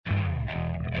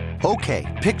Okay,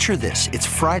 picture this. It's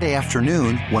Friday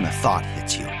afternoon when a thought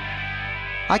hits you.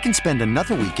 I can spend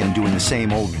another weekend doing the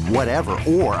same old whatever,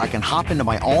 or I can hop into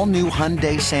my all-new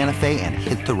Hyundai Santa Fe and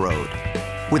hit the road.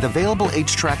 With available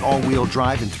H-Track all-wheel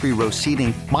drive and 3-row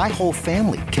seating, my whole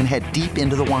family can head deep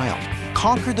into the wild.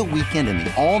 Conquer the weekend in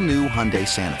the all-new Hyundai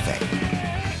Santa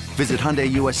Fe. Visit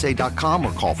HyundaiUSA.com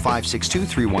or call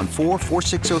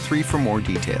 562-314-4603 for more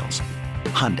details.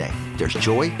 Hyundai, there's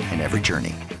joy in every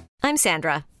journey. I'm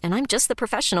Sandra, and I'm just the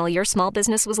professional your small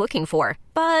business was looking for.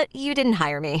 But you didn't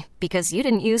hire me because you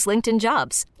didn't use LinkedIn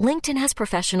Jobs. LinkedIn has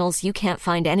professionals you can't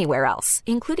find anywhere else,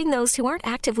 including those who aren't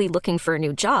actively looking for a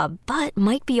new job, but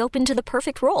might be open to the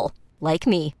perfect role, like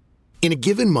me. In a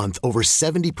given month, over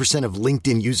 70% of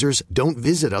LinkedIn users don't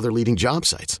visit other leading job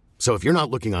sites. So if you're not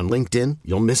looking on LinkedIn,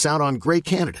 you'll miss out on great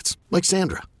candidates like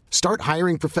Sandra. Start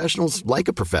hiring professionals like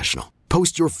a professional.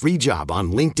 Post your free job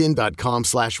on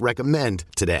linkedin.com/recommend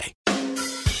today.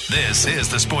 This is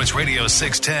the Sports Radio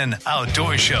 610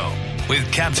 Outdoor Show with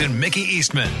Captain Mickey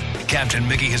Eastman. Captain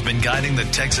Mickey has been guiding the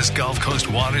Texas Gulf Coast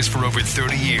waters for over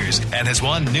 30 years and has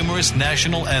won numerous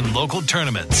national and local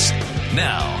tournaments.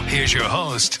 Now, here's your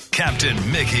host, Captain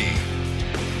Mickey.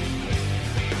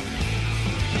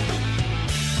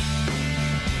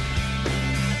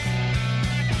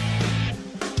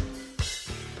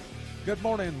 Good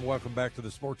morning. Welcome back to the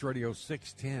Sports Radio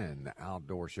 610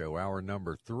 Outdoor Show. Hour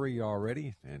number 3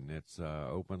 already, and it's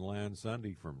open line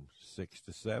Sunday from 6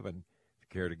 to 7. If you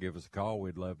care to give us a call,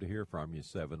 we'd love to hear from you.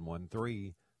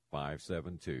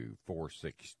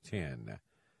 713-572-4610.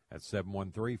 That's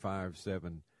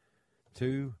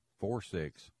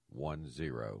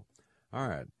 713-572-4610. All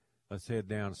right, let's head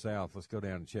down south. Let's go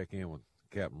down and check in with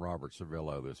Captain Robert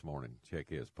Servillo this morning.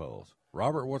 Check his pulse.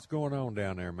 Robert, what's going on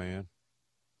down there, man?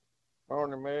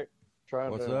 Morning, Mick.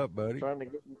 What's up, buddy?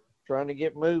 Trying to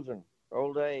get moving.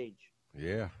 Old age.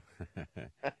 Yeah.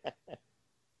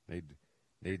 need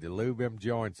to lube them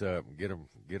joints up and get them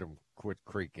quit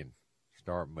creaking.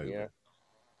 Start moving. Yeah.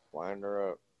 Wind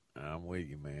her up. I'm with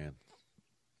you, man.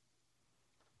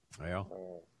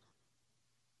 Well,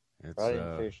 I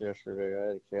didn't fish yesterday. I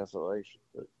had a cancellation,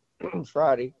 but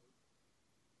Friday.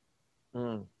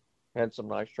 Had some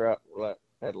nice trout.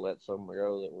 Had to let some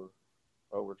go that were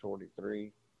over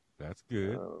 23. That's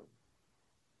good.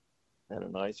 Had a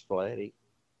nice flatty.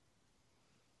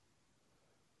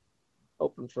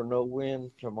 Hoping for no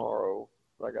wind tomorrow.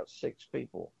 I got 6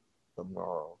 people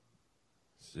tomorrow.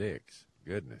 6?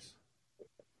 Goodness.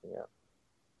 Yeah.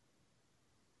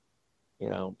 You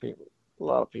know, a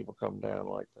lot of people come down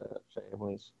like that,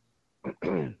 families. I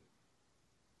think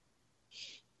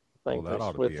that they ought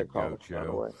to split be the a goat cost, by the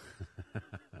show. way.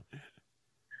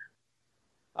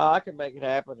 I can make it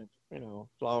happen, as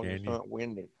long as it's not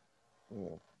windy.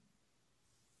 Yeah.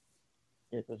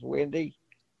 If it's windy,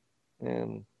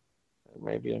 then it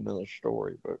may be another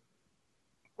story, but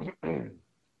it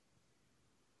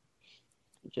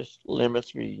just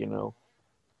limits me,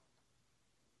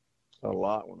 a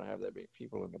lot when I have that many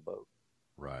people in the boat.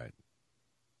 Right.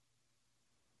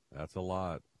 That's a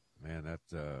lot. Man,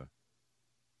 that's, I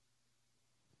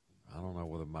don't know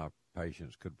whether my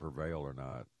patience could prevail or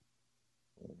not.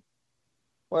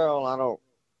 Well, I don't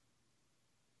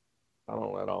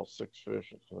let all 6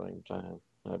 fish at the same time.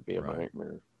 That'd be a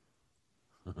nightmare.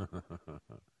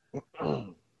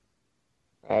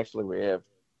 Actually,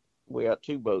 we got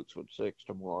 2 boats with 6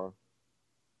 tomorrow.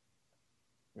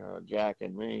 Jack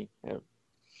and me have.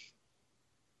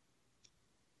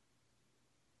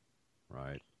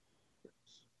 Right.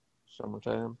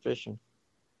 Summertime fishing.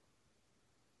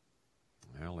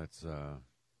 Well,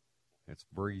 it's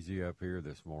breezy up here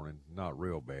this morning. Not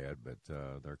real bad, but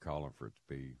they're calling for it to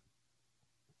be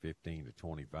 15 to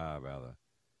 25 out of the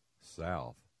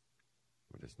south.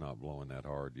 But it's not blowing that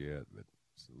hard yet. But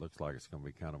it looks like it's going to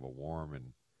be kind of a warm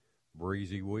and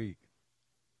breezy week.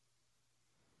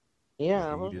 Yeah,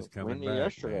 the it was heat is coming windy back,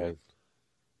 yesterday. man.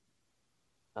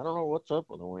 I don't know what's up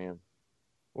with the wind.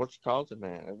 What's causing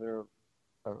that? Is there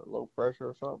a low pressure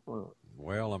or something?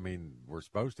 Well, I mean, we're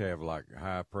supposed to have like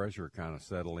high pressure kind of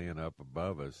settle in up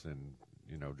above us and,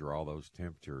 draw those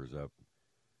temperatures up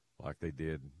like they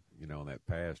did, in that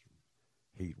past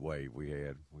heat wave we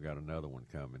had. We got another one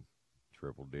coming,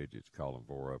 triple digits calling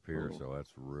for up here. So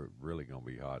that's really going to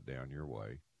be hot down your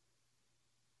way.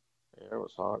 Yeah, it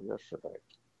was hot yesterday.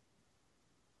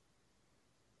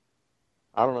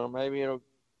 I don't know. Maybe it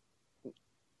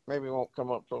won't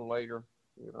come up till later,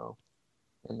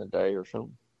 in the day or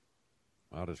something.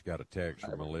 I just got a text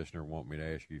from a listener wanting me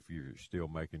to ask you if you're still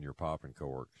making your popping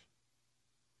corks.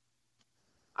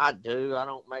 I do. I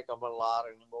don't make them a lot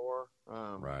anymore.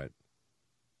 Right.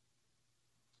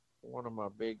 one of my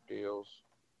big deals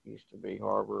used to be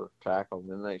Harbor Tackle.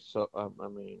 And then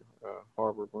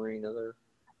Harbor Marina there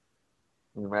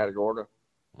in Matagorda.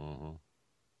 Mm-hmm.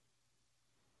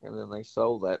 And then they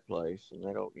sold that place, and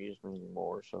they don't use me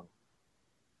anymore. So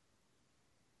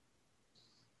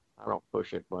I don't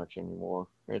push it much anymore.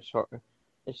 It's hard.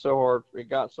 It's so hard. It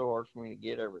got so hard for me to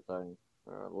get everything.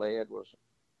 Lead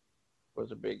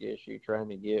was a big issue trying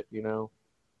to get, And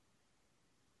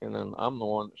then I'm the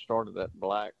one that started that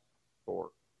black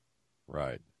sport.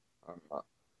 Right.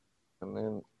 And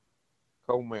then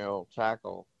Comel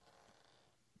Tackle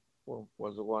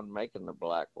was the one making the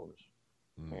black ones.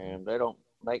 Mm-hmm. And they don't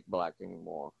make black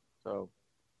anymore. So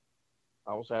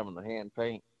I was having to hand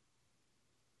paint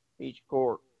each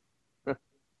court,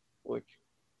 which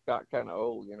got kind of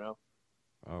old,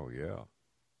 Oh, yeah.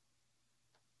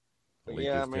 But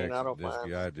yeah, I don't this mind.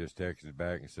 This guy just texted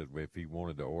back and said, well, if he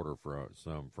wanted to order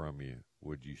some from you,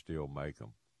 would you still make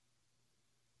them?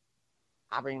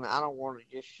 I don't want to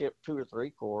just ship 2 or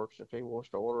 3 courts. If he wants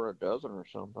to order a dozen or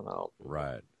something, I'll.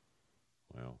 Right.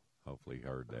 Well, hopefully he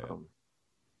heard that.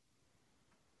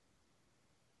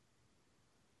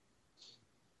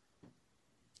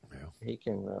 He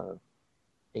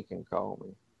can call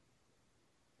me.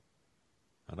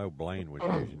 I know Blaine was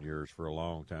using yours for a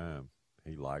long time.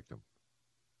 He liked them.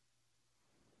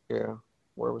 Yeah.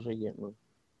 Where was he getting them?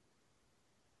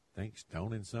 I think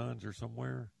Stone and Sons or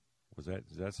somewhere.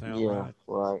 Does that sound right? Yeah,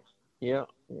 right. Yeah,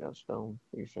 Stone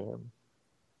used to have them.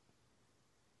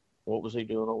 What was he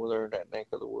doing over there in that neck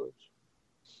of the woods?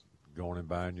 Going and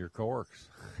buying your corks.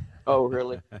 Oh,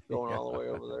 really? Going all the way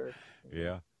over there?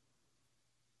 Yeah.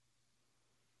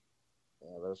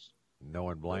 Yeah,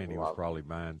 knowing Blaine, he was probably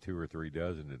buying 2 or 3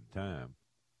 dozen at a time.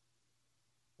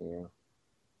 Yeah.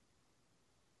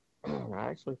 I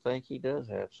actually think he does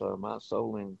have some. I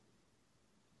sold him.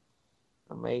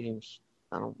 I made him.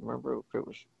 I don't remember if it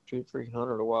was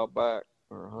 200-300 a while back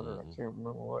or 100. Mm-hmm. I can't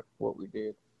remember what we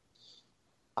did.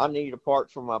 I needed a part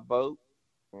for my boat,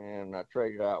 and I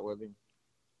traded out with him.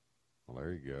 Well,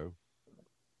 there you go.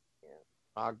 Yeah,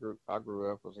 I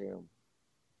grew up with him.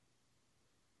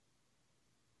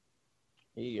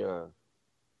 He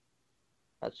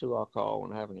that's who I call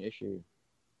when I have an issue.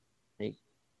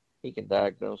 He can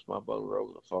diagnose my boat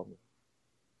over the phone.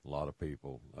 A lot of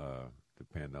people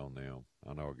depend on them.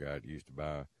 I know a guy that used to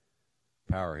buy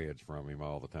power heads from him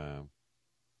all the time.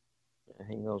 Yeah,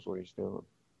 he knows what he's doing.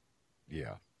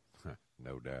 Yeah,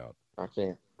 no doubt. I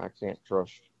can't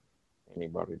trust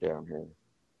anybody down here.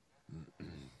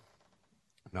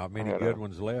 Not many good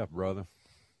ones left, brother.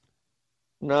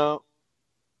 No.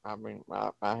 I haven't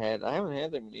had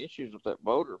that many issues with that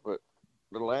motor, but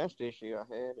the last issue I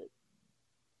had,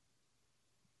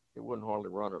 it wouldn't hardly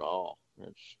run at all.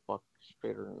 It's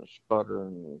spitter and sputter,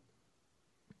 and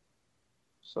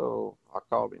so I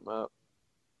called him up,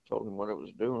 told him what it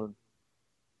was doing.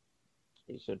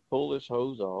 He said, "Pull this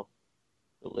hose off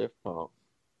the lift pump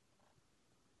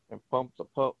and pump the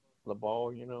ball, the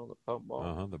pump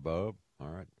ball." The bulb. All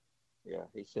right. Yeah,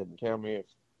 he said, "And tell me if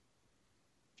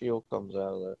fuel comes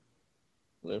out of that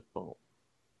lift pump."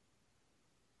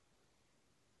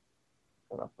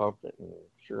 And I pumped it, and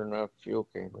sure enough, fuel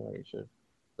came out. He said,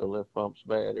 "The lift pump's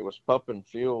bad." It was pumping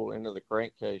fuel into the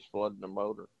crankcase, flooding the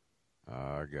motor.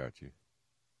 I got you.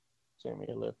 Sent me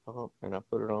a lift pump, and I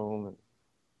put it on and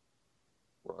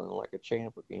running like a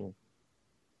champ again.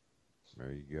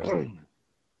 There you go.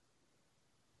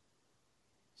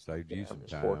 Saved you some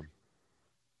time.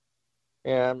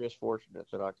 Yeah, I'm just fortunate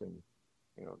that I can,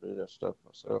 do that stuff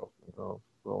myself.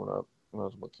 Growing up, I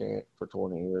was a mechanic for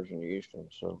 20 years in Houston,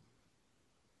 so.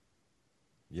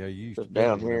 Yeah, you used to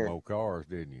down build them old cars,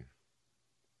 didn't you?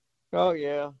 Oh,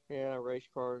 yeah. Yeah, I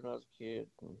raced cars when I was a kid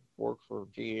and worked for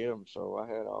GM, so I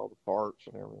had all the parts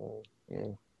and everything.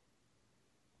 Yeah.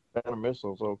 Kind of miss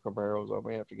those old Camaros. I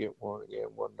may have to get one again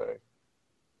one day.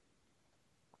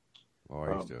 Well,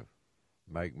 I used to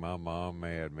make my mom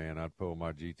mad, man. I'd pull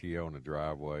my GTO in the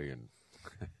driveway and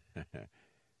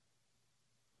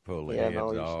pull the heads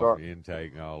off, the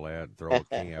intake and all that, and throw a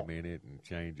cam in it and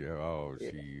change it. Oh,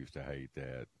 she used to hate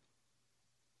that.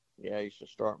 Yeah, I used to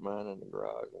start mine in the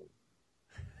garage.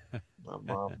 And my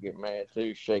mom would get mad,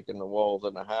 too, shaking the walls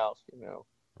in the house,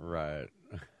 Right.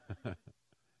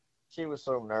 She was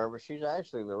so nervous. She's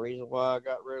actually the reason why I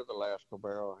got rid of the last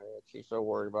Camaro I had. She's so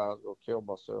worried about I was going to kill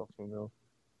myself, I know.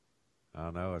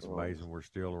 It's amazing we're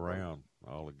still around.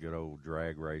 All the good old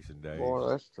drag racing days. Boy,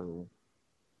 that's true.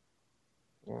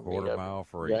 Yeah, Quarter-mile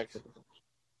freaks.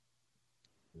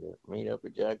 Meet up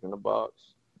at Jack in the Box.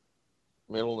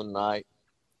 Middle of the night.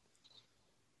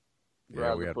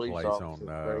 Yeah, we had a place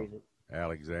on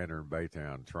Alexander and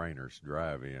Baytown, Trainers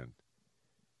Drive-In.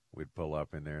 we'd pull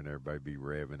up in there and everybody be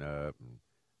revving up and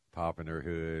popping their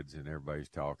hoods, and everybody's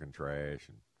talking trash.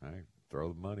 And hey,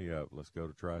 throw the money up. Let's go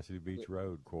to Tri-City Beach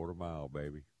Road, 1/4 mile,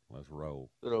 baby. Let's roll.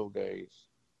 Good old days.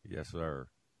 Yes, sir.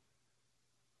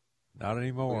 Not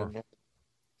anymore.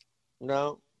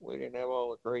 No, we didn't have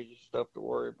all the crazy stuff to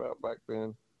worry about back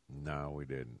then. No, we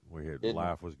didn't.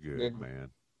 Life was good,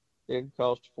 man. Didn't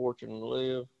cost a fortune to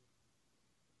live.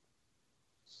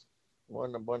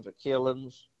 Wasn't a bunch of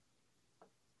killings.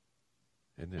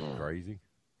 Isn't it crazy?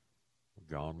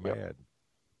 Gone mad.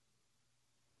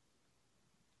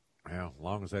 Well, as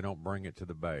long as they don't bring it to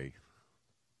the bay.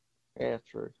 Yeah,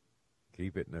 true.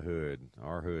 Keep it in the hood.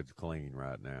 Our hood's clean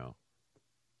right now.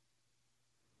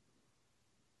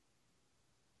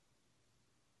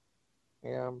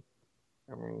 Yeah,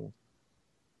 I mean,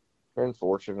 been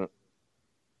fortunate.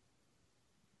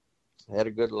 Had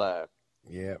a good life.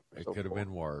 Yeah, it could have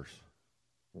been worse.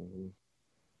 Mm-hmm.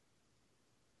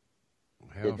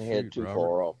 Hell, Didn't head too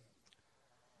far off.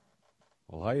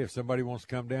 Well, hey, if somebody wants to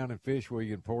come down and fish with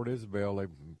you in Port Isabell, they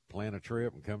can plan a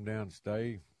trip and come down and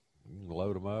stay. You can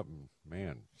load them up, and,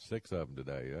 man, 6 of them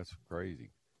today. That's crazy.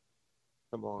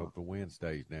 Come on. Hope the wind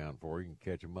stays down for you. You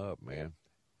can catch them up, man.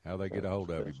 How they get a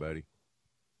hold of you, buddy?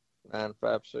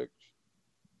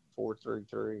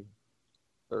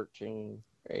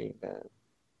 956-433-1389.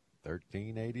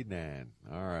 1389.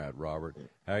 All right, Robert.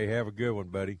 Hey, have a good one,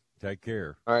 buddy. Take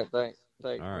care. All right, thanks.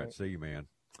 All right, see you, man.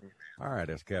 All right,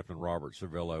 that's Captain Robert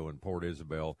Servillo in Port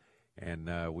Isabell. And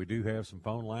we do have some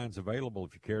phone lines available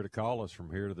if you care to call us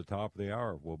from here to the top of the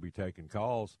hour. We'll be taking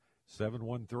calls,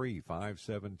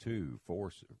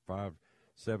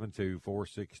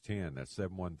 713-572-4610. That's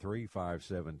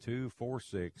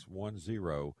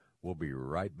 713-572-4610. We'll be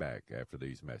right back after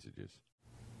these messages.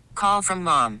 Call from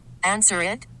mom. Answer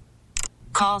it.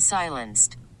 Call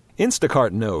silenced.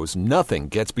 Instacart knows nothing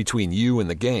gets between you and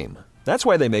the game. That's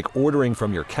why they make ordering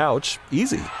from your couch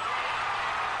easy.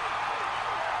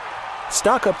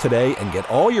 Stock up today and get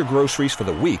all your groceries for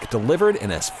the week delivered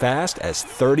in as fast as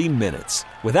 30 minutes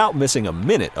without missing a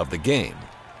minute of the game.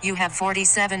 You have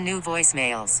 47 new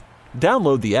voicemails.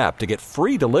 Download the app to get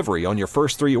free delivery on your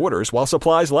first 3 orders while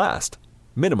supplies last.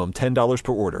 Minimum $10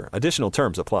 per order. Additional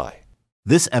terms apply.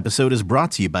 This episode is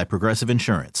brought to you by Progressive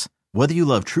Insurance. Whether you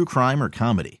love true crime or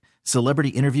comedy, celebrity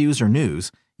interviews or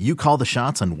news, you call the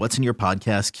shots on what's in your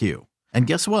podcast queue. And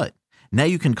guess what? Now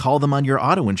you can call them on your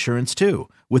auto insurance too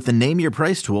with the Name Your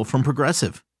Price tool from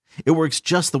Progressive. It works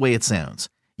just the way it sounds.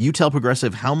 You tell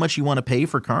Progressive how much you want to pay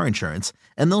for car insurance,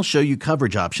 and they'll show you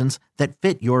coverage options that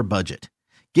fit your budget.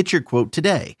 Get your quote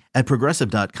today at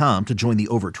Progressive.com to join the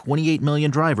over 28 million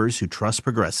drivers who trust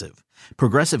Progressive.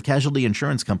 Progressive Casualty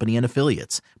Insurance Company and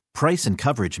Affiliates. Price and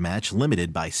coverage match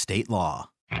limited by state law.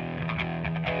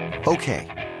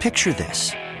 Okay, picture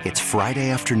this. It's Friday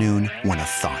afternoon when a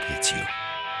thought hits you.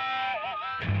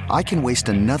 I can waste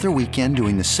another weekend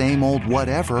doing the same old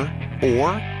whatever, or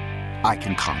I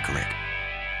can conquer it.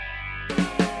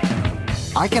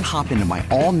 I can hop into my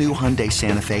all-new Hyundai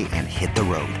Santa Fe and hit the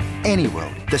road. Any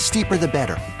road. The steeper, the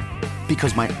better.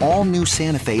 Because my all-new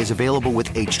Santa Fe is available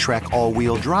with H-Track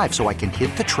all-wheel drive, so I can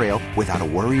hit the trail without a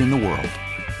worry in the world.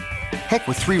 Heck,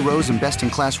 with 3 rows and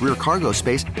best-in-class rear cargo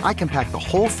space, I can pack the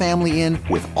whole family in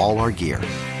with all our gear.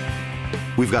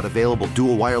 We've got available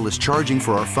dual wireless charging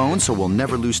for our phones, so we'll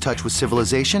never lose touch with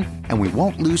civilization, and we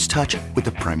won't lose touch with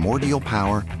the primordial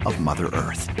power of Mother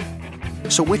Earth.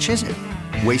 So which is it?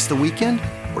 Waste the weekend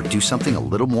or do something a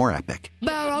little more epic?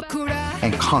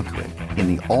 And conquer it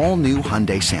in the all-new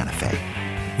Hyundai Santa Fe.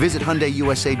 Visit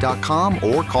HyundaiUSA.com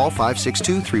or call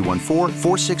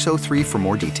 562-314-4603 for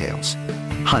more details.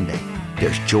 Hyundai,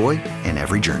 there's joy in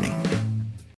every journey.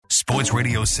 Sports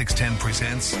Radio 610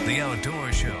 presents The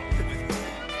Outdoor Show.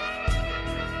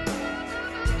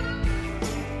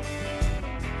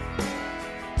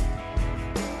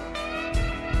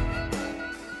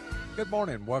 Good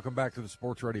morning. Welcome back to the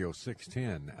Sports Radio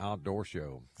 610 Outdoor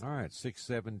Show. All right,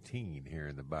 617 here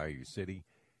in the Bayou City.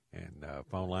 And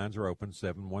phone lines are open,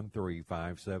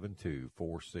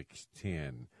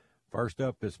 713-572-4610. First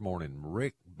up this morning,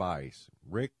 Rick Bice.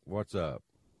 Rick, what's up?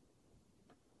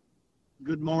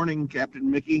 Good morning,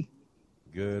 Captain Mickey.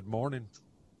 Good morning.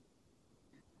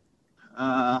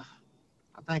 I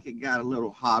think it got a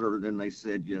little hotter than they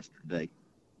said yesterday.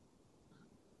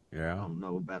 Yeah. I don't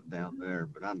know about down there,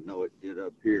 but I know it did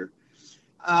up here.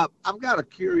 I've got a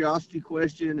curiosity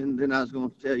question, and then I was going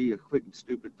to tell you a quick and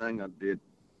stupid thing I did.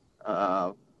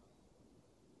 The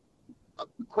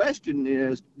question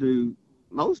is, do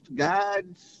most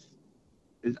guides,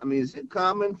 is it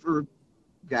common for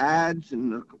guides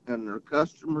and their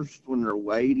customers when they're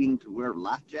waiting to wear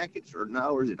life jackets, or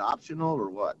no? Or is it optional, or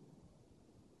what?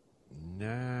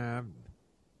 Nah,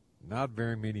 not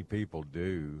very many people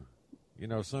do. You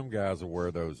know, some guys will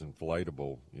wear those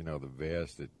inflatable, you know, the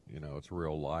vest that, you know, it's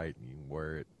real light and you can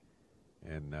wear it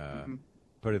and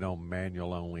put it on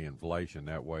manual only inflation.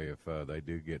 That way, if they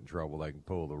do get in trouble, they can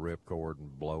pull the ripcord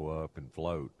and blow up and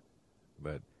float.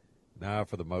 But now,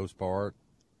 for the most part,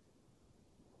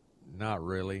 not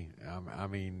really. I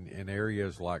mean, in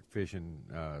areas like fishing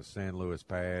San Luis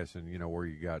Pass and, you know, where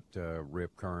you got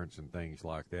rip currents and things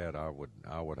like that, I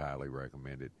would highly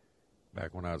recommend it.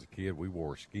 Back when I was a kid, we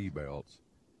wore ski belts.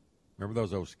 Remember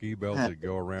those old ski belts that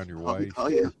go around your waist? Oh,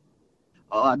 yeah.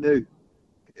 Oh, I do.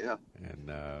 Yeah. And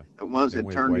the ones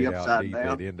that turn you upside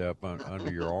down. They'd end up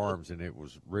under your arms, and it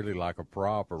was really like a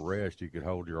prop or rest. You could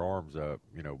hold your arms up,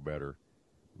 you know, better.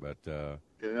 But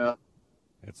yeah,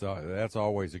 that's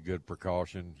always a good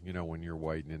precaution, you know, when you're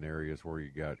wading in areas where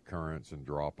you got currents and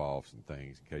drop-offs and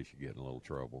things in case you get in a little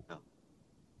trouble.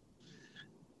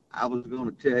 I was going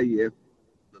to tell you,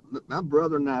 my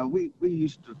brother and I, we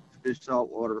used to fish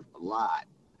saltwater a lot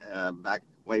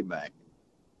way back.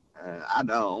 I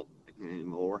don't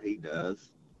anymore. He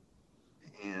does.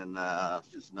 And it's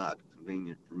just not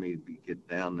convenient for me to get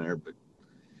down there. But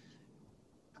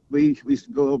we used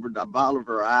to go over to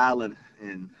Bolivar Island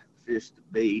and fish the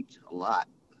beach a lot.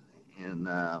 And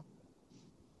I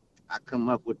come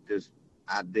up with this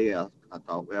idea. I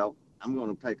thought, well, I'm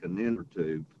going to take an inner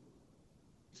tube,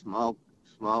 small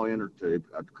inner tube,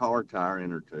 a car tire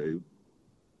inner tube.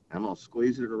 I'm going to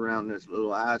squeeze it around this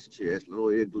little ice chest, little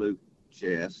igloo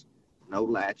chest, no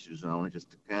latches on it, just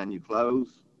the kind you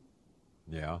close.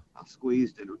 Yeah. I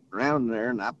squeezed it around there,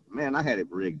 and I had it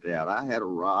rigged out. I had a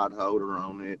rod holder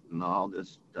on it and all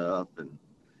this stuff, and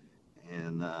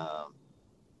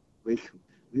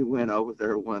we went over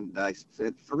there one day,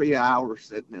 spent 3 hours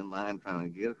sitting in line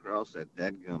trying to get across that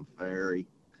dadgum ferry,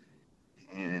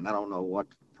 and I don't know what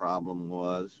the problem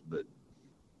was, but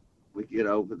we get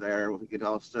over there, we get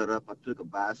all set up. I took a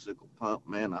bicycle pump,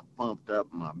 man. I pumped up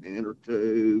my inner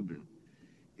tube and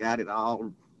got it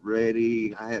all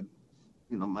ready. I had,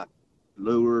 you know, my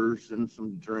lures and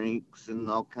some drinks and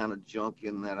all kind of junk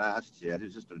in that ice chest. It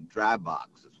was just a dry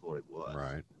box, that's what it was.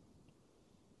 Right.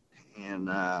 And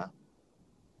I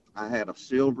had a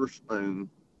silver spoon,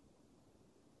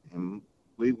 and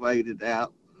we waded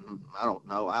out. I don't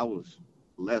know, I was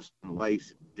less than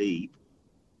waist deep.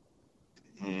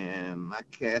 And I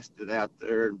cast it out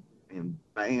there, and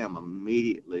bam,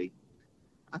 immediately,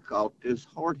 I caught this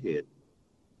hardhead.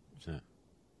 Sure.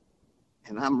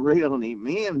 And I'm reeling him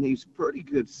in. He's pretty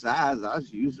good size. I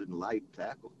was using light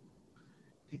tackle.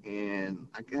 And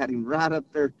I got him right up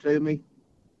there to me.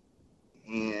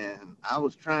 And I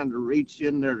was trying to reach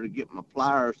in there to get my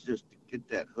pliers just to get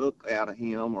that hook out of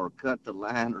him or cut the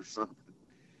line or something.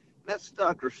 That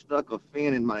stuck a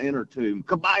fin in my inner tube.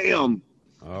 Kabam!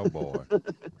 Oh, boy.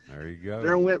 There you go.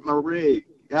 There went my rig.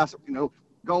 You know,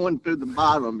 going through the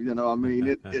bottom, you know, I mean,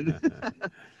 it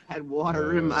had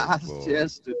water in my ice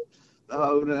chest and the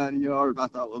whole 9 yards. I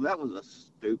thought, well, that was a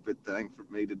stupid thing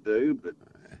for me to do. But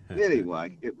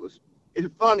anyway, it's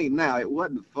funny now. It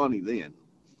wasn't funny then.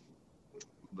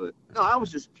 But, no, I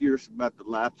was just curious about the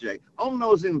life jacket. On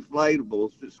those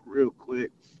inflatables, just real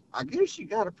quick, I guess you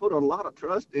got to put a lot of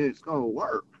trust in it's going to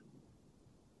work.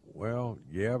 Well,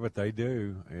 yeah, but they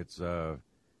do. It's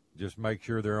just make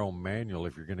sure they're on manual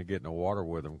if you're going to get in the water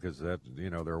with them, because that, you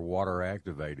know, they're water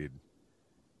activated,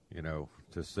 you know,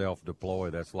 to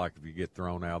self-deploy. That's like if you get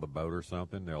thrown out of the boat or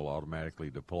something, they'll automatically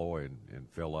deploy and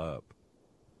fill up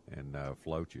and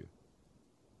float you.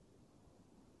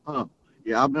 Huh.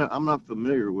 Yeah, I'm not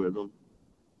familiar with them.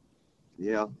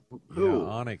 Yeah. Cool.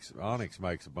 Yeah, Onyx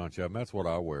makes a bunch of them. That's what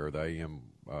I wear, the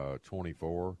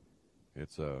AM24.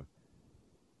 It's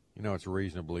you know, it's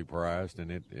reasonably priced,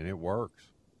 and it works.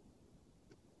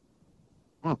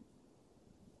 Huh.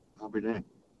 I'll be dang.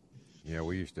 Yeah,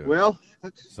 we used to. Well,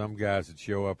 some guys would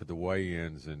show up at the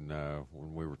weigh-ins, and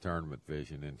when we were tournament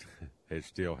fishing, and they'd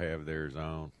still have theirs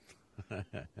on.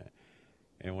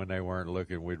 And when they weren't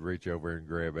looking, we'd reach over and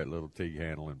grab that little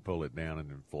T-handle and pull it down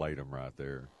and inflate them right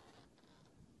there.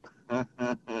 But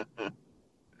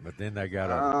then they got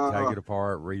to take it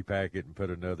apart, repack it, and put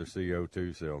another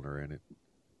CO2 cylinder in it.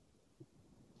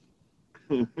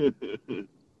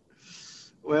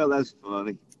 Well, that's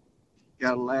funny.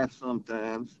 Got to laugh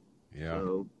sometimes. Yeah.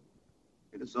 So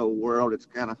in this old world, it's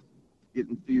kind of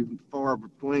getting few and far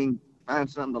between. Find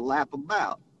something to laugh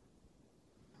about.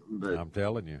 But I'm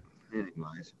telling you.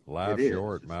 Anyways, life's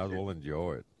short. Might as well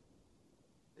enjoy it.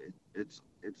 It's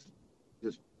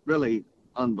just really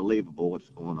unbelievable what's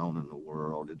going on in the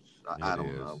world. I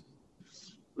don't know.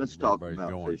 Let's talk about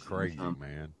going fishing. Crazy,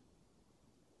 man.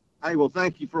 Hey, well,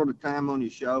 thank you for the time on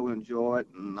your show. Enjoy it,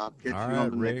 and I'll catch you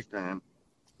on the Rick. next time.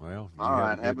 Well, all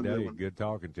right. Have a good day. one. Good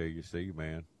talking to you. See you,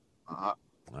 man. All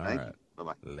right. You.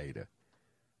 Bye-bye. Later.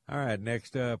 All right,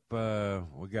 next up,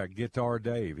 we got Guitar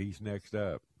Dave. He's next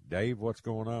up. Dave, what's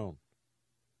going on?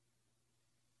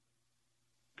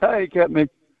 Hey, Captain.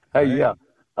 Hey, yeah.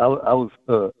 I was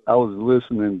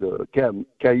listening to Captain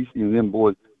Casey and them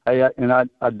boys. Hey,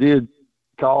 I did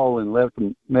call and left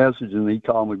a message, and he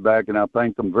called me back, and I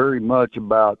thanked him very much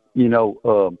about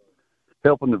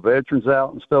helping the veterans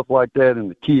out and stuff like that,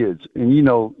 and the kids. And you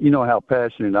know how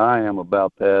passionate I am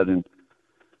about that. And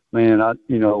man,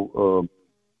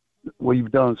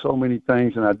 we've done so many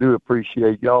things, and I do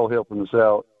appreciate y'all helping us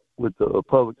out with the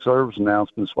public service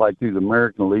announcements, like through the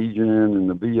American Legion and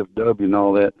the VFW and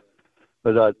all that.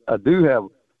 But I do have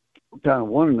kind of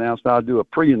one announcement. I'll do a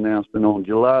pre-announcement on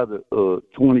July the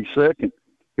 22nd.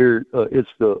 Here, it's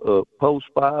the Post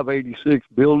 586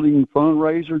 building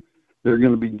fundraiser. They're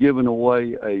going to be giving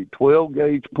away a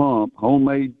 12-gauge pump,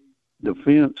 homemade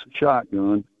defense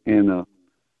shotgun, and a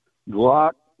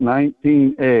Glock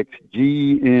 19X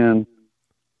GN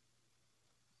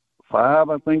 5,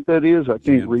 I think that is. I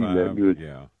can't read that good.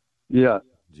 Yeah.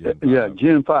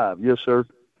 Gen 5. Yes, sir.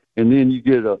 And then you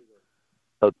get a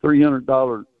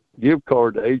 $300 gift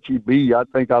card to HEB. I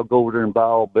think I'll go over there and buy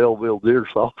all Belleville deer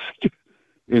sausage.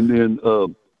 And then a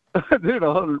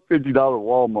 $150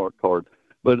 Walmart card.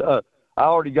 But I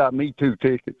already got me 2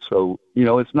 tickets, so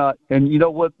it's not. And you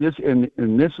know what? This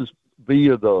is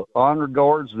via the honor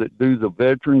guards that do the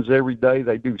veterans every day.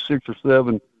 They do 6 or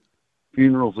 7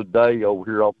 funerals a day over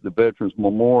here off the Veterans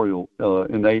Memorial,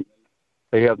 and they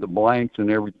have the blanks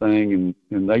and everything.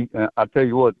 And I tell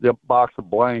you what, that box of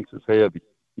blanks is heavy.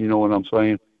 You know what I'm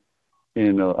saying?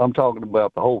 And I'm talking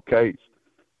about the whole case,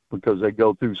 because they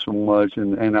go through so much,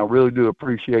 and I really do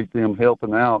appreciate them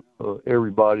helping out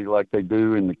everybody like they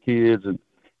do, and the kids, and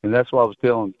that's what I was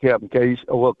telling Captain Casey.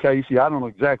 Well, Casey, I don't know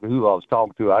exactly who I was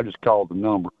talking to. I just called the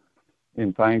number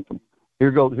and thanked them.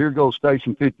 Here goes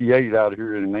Station 58 out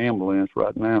here in an ambulance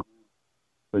right now.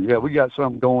 But yeah, we got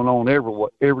something going on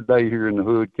every day here in the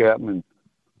hood, Captain.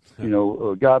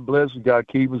 And God bless us, God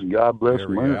keep us, and God bless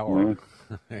America, man.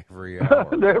 Every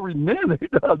hour, every minute.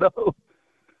 I know.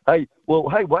 Hey,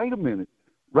 wait a minute.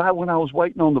 Right when I was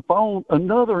waiting on the phone,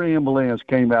 another ambulance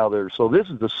came out there. So this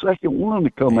is the second one to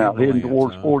come out heading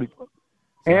towards 40.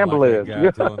 Ambulance. Like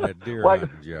that guy telling that deer hunting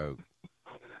joke.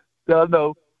 I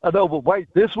know, but wait,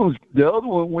 the other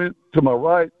one went to my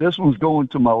right. This one's going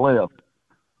to my left.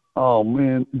 Oh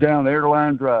man, down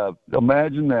Airline Drive.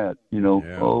 Imagine that,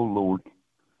 Yeah. Oh Lord.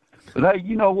 But hey,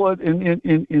 you know what?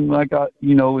 And like how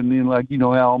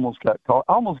I almost got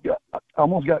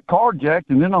carjacked,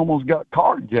 and then almost got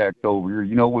carjacked over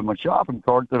here, with my shopping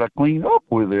cart that I clean up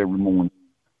with every morning.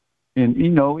 And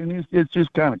and it's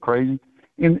just kind of crazy.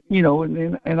 And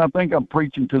and I think I'm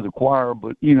preaching to the choir,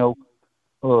 but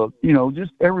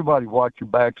just everybody watch your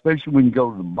back, especially when you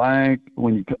go to the bank,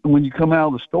 when you come out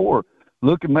of the store.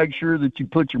 Look and make sure that you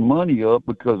put your money up,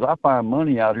 because I find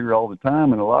money out here all the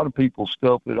time, and a lot of people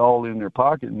stuff it all in their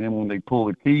pocket, and then when they pull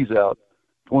the keys out,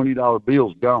 $20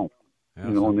 bill's gone. Yeah,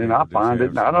 and then I find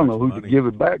it, and I don't know who to give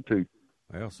it back to.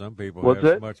 Well, some people have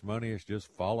so much money it's just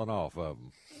falling off of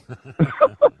them.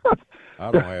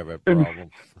 I don't have that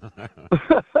problem.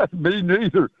 Me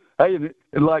neither. Hey,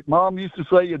 and like Mom used to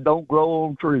say, it don't grow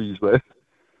on trees, man.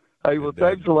 Hey, well,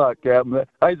 thanks a lot, Captain.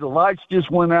 Hey, the lights just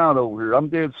went out over here. I'm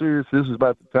dead serious. This is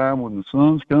about the time when the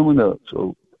sun's coming up.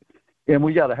 So, and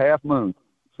we got a half moon.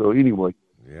 So anyway.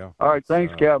 Yeah. All right.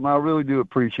 Thanks, Captain. I really do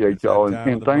appreciate y'all.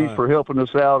 And thanks for helping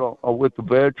us out with the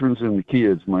veterans and the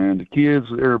kids, man. The kids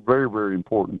are very, very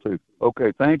important, too.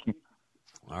 Okay. Thank you.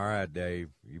 All right, Dave.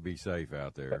 You be safe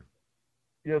out there.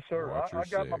 Yes, sir. I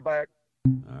got my back.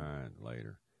 All right.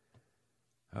 Later.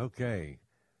 Okay.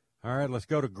 All right, let's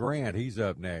go to Grant. He's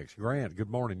up next. Grant, good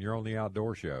morning. You're on the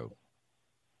Outdoor Show.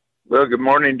 Well, good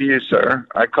morning to you, sir.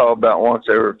 I call about once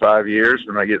every 5 years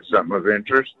when I get something of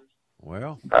interest.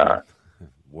 Well,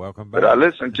 welcome back. But I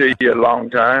listen to you a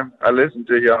long time. I listen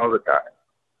to you all the time.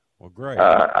 Well, great.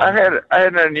 I had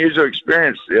an unusual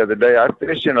experience the other day. I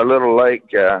fished in a little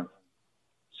lake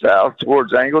south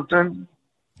towards Angleton,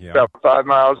 about 5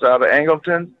 miles out of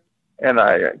Angleton. And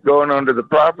going onto the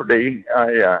property,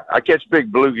 I catch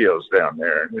big bluegills down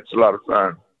there, and it's a lot of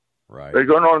fun. Right. But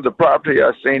going onto the property,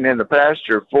 I seen in the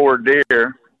pasture 4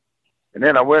 deer, and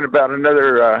then I went about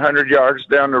another 100 yards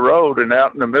down the road, and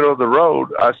out in the middle of the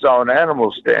road, I saw an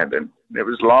animal standing. It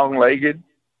was long-legged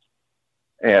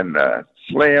and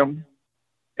slim,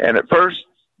 And at first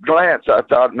glance, I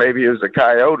thought maybe it was a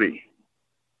coyote.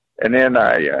 And then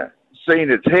I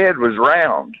seen its head was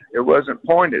round. It wasn't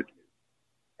pointed.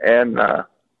 And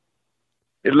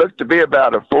it looked to be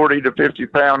about a 40 to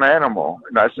 50-pound animal.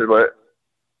 And I said, well,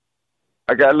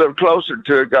 I got a little closer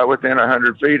to it, got within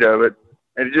 100 feet of it,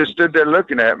 and it just stood there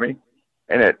looking at me.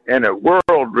 And it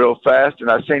whirled real fast,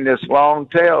 and I seen this long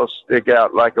tail stick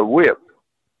out like a whip.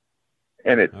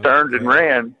 And it turned and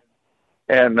ran.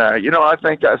 And, I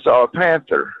think I saw a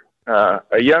panther,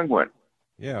 a young one.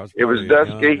 Yeah, it was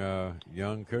dusky.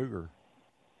 Young cougar.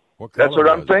 That's what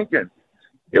I'm thinking.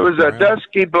 It was a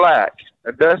dusky black.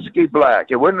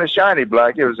 It wasn't a shiny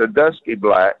black. It was a dusky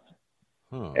black.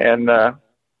 Huh. And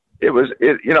it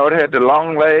had the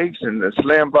long legs and the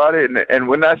slim body. And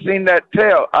when I seen that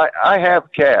tail, I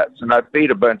have cats, and I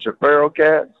feed a bunch of feral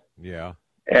cats. Yeah.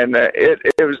 And it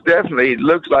was definitely,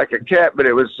 looks like a cat, but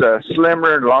it was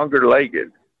slimmer and longer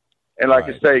legged. And like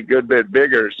I say, a good bit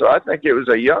bigger. So I think it was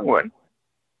a young one.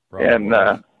 Probably. And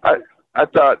I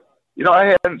thought,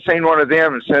 I hadn't seen one of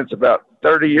them since about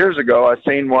 30 years ago. I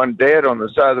seen one dead on the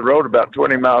side of the road about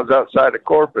 20 miles outside of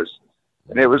Corpus.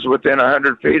 And it was within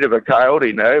 100 feet of a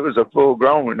coyote. Now, it was a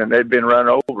full-grown one, and they'd been run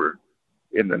over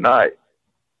in the night.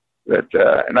 But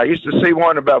and I used to see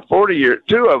one about 40 years,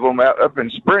 two of them out up in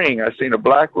Spring. I seen a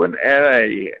black one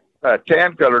and a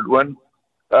tan-colored one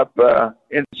up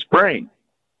in Spring.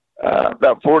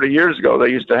 About 40 years ago, they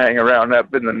used to hang around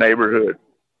up in the neighborhood.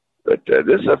 But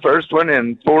this is the first one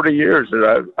in 40 years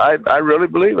that I really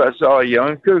believe I saw a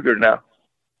young cougar. Now,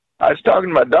 I was talking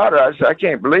to my daughter. I said, I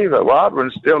can't believe a wild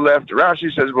one's still left around.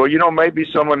 She says, well, maybe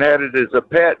someone had it as a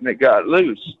pet and it got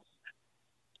loose.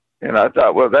 And I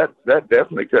thought, well, that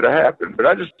definitely could have happened. But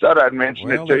I just thought I'd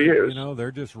mention it to you.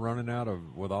 They're just running out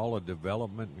of, with all the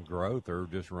development and growth, they're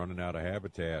just running out of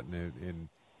habitat. And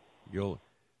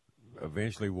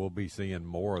eventually we'll be seeing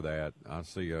more of that. I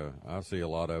see a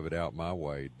lot of it out my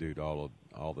way due to all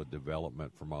the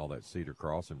development from all that Cedar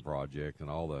Crossing project,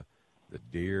 and all the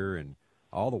deer and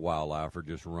all the wildlife are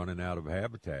just running out of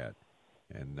habitat,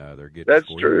 and they're getting That's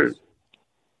squeezed. True.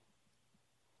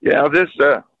 Yeah, this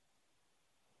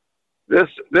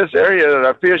area that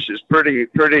I fish is pretty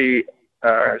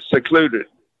secluded.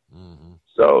 Mm-hmm.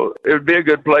 So it would be a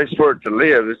good place for it to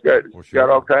live. It's got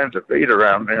all kinds of feed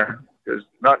around there, because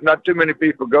not too many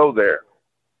people go there.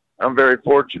 I'm very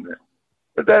fortunate.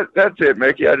 But that's it,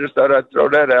 Mickey. I just thought I'd throw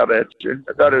that out at you.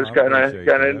 I thought it was kind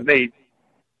of neat.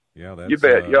 Yeah, that's, you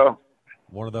bet, y'all.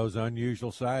 One of those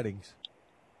unusual sightings.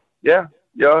 Yeah,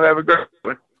 y'all have a great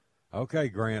one. Okay,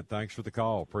 Grant. Thanks for the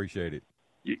call. Appreciate it.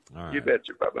 You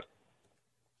betcha. Bye-bye.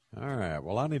 All right.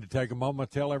 Well, I need to take a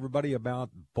moment to tell everybody about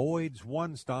Boyd's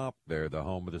One Stop. They're the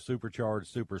home of the supercharged,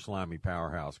 super slimy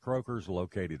powerhouse croakers,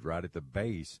 located right at the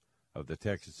base of the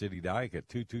Texas City Dike at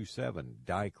 227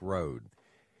 Dike Road.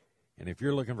 And if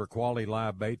you're looking for quality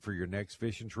live bait for your next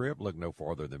fishing trip, look no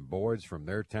farther than Boyd's. From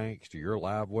their tanks to your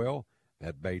live well,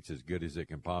 that bait's as good as it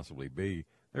can possibly be.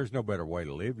 There's no better way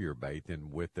to live your bait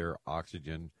than with their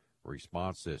oxygen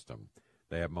response system.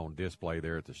 They have them on display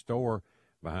there at the store.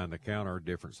 Behind the counter,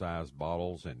 different size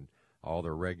bottles and all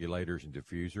their regulators and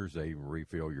diffusers. They even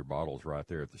refill your bottles right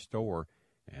there at the store.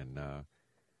 And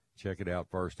check it out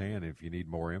firsthand. If you need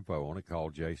more info on it, call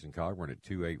Jason Cogburn at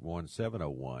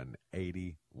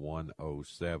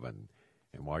 281-701-8107.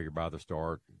 And while you're by the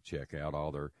store, check out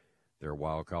all their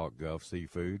wild-caught Gulf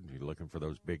seafood. If you're looking for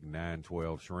those big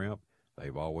 912 shrimp,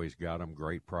 they've always got them.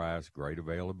 Great price, great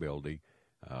availability.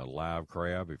 Live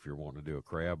crab, if you're wanting to do a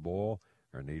crab boil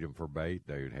or need them for bait,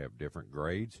 they would have different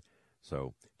grades.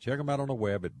 So check them out on the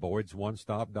web at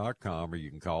boydsonestop.com, or you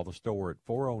can call the store at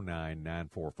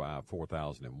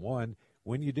 409-945-4001.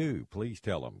 When you do, please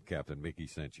tell them Captain Mickey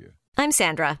sent you. I'm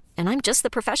Sandra, and I'm just the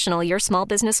professional your small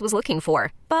business was looking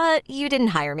for. But you didn't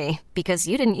hire me because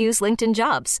you didn't use LinkedIn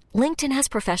Jobs. LinkedIn has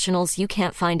professionals you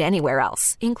can't find anywhere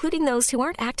else, including those who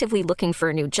aren't actively looking for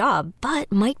a new job, but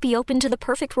might be open to the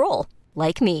perfect role,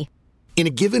 like me. In a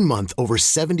given month, over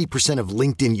 70% of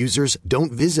LinkedIn users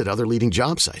don't visit other leading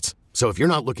job sites. So if you're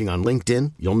not looking on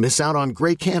LinkedIn, you'll miss out on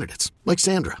great candidates like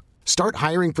Sandra. Start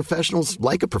hiring professionals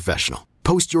like a professional.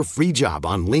 Post your free job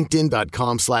on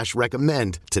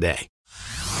linkedin.com/recommend today.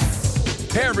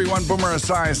 Hey everyone, Boomer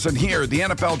Esiason here. The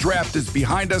NFL Draft is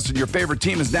behind us and your favorite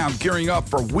team is now gearing up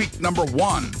for week number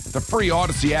 1. The free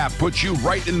Odyssey app puts you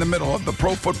right in the middle of the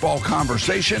pro football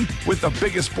conversation with the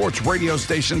biggest sports radio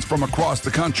stations from across the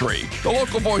country. The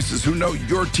local voices who know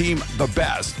your team the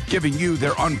best, giving you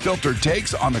their unfiltered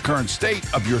takes on the current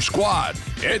state of your squad.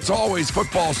 It's always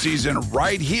football season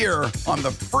right here on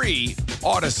the free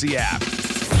Odyssey app.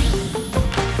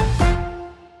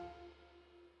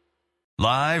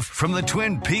 Live from the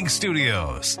Twin Peaks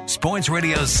studios, Sports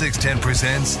Radio 610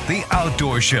 presents The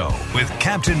Outdoor Show with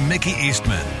Captain Mickey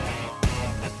Eastman.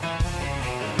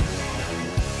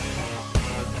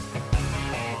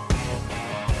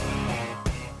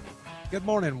 Good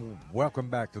morning. Welcome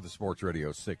back to the Sports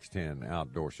Radio 610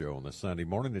 Outdoor Show on this Sunday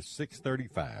morning. It's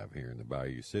 6:35 here in the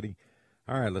Bayou City.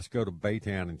 All right, let's go to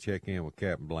Baytown and check in with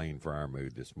Captain Blaine for our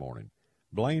mood this morning.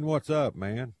 Blaine, what's up,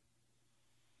 man?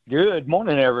 Good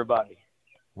morning, everybody.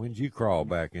 When'd you crawl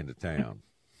back into town?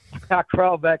 I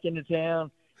crawled back into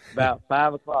town about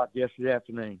 5 o'clock yesterday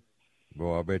afternoon.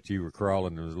 Boy, I bet you were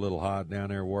crawling. It was a little hot down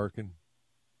there working.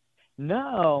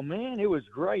 No, man, it was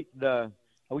great.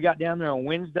 We got down there on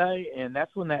Wednesday, and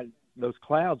that's when those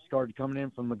clouds started coming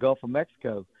in from the Gulf of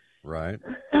Mexico. Right.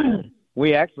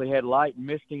 We actually had light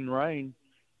misting rain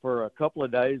for a couple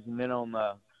of days, and then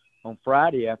on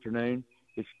Friday afternoon,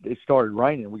 it started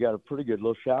raining. We got a pretty good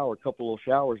little shower, a couple little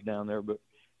showers down there, but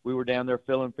we were down there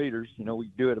filling feeders. You know, we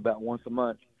do it about once a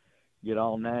month, get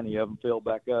all 90 of them filled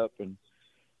back up. And,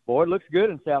 boy, it looks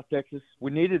good in South Texas. We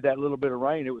needed that little bit of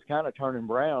rain. It was kind of turning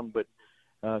brown, but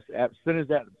as soon as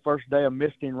that first day of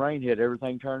misting rain hit,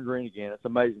 everything turned green again. It's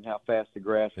amazing how fast the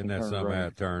grass can turn green. Isn't that somehow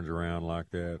it turns around like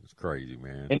that? It's crazy,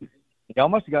 man. And y'all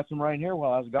must have got some rain here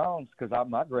while I was gone because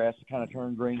my grass kind of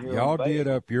turned green here. Y'all did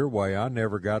up your way. I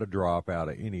never got a drop out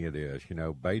of any of this. You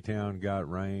know, Baytown got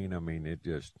rain. I mean, it's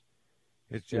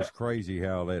just crazy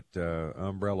how that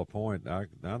Umbrella Point, I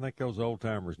think those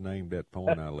old-timers named that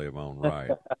point I live on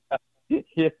right.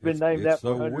 It's been named that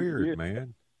for 100 so weird, years.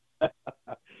 Man.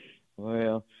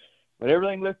 Well, but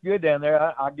everything looked good down there.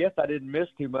 I guess I didn't miss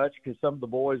too much because some of the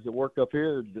boys that work up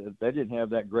here, they didn't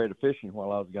have that great of fishing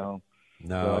while I was gone.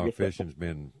 No, so fishing's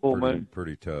been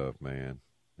pretty tough, man.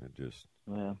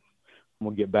 Well, I'm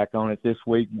going to get back on it this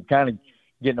week. I'm kind of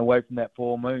getting away from that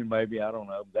full moon, maybe. I don't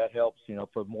know. That helps,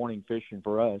 for morning fishing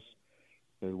for us.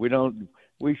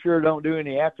 We sure don't do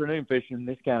any afternoon fishing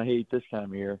this kind of heat this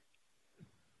time of year.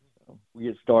 So we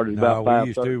get started about 5:30. We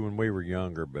used to when we were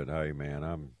younger, but hey,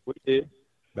 man, we did.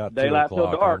 About Daylight 2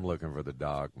 o'clock, till dark. I'm looking for the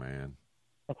dock, man.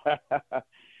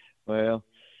 Well,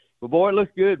 boy, it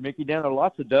looks good, Mickey. Down there,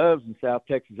 lots of doves in South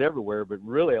Texas everywhere, but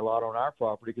really a lot on our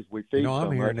property because we feed so much.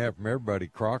 I'm hearing that from everybody.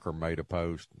 Crocker made a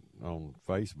post on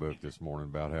Facebook this morning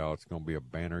about how it's going to be a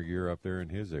banner year up there in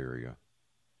his area.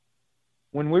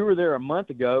 When we were there a month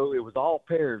ago, it was all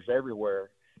pairs everywhere,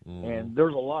 and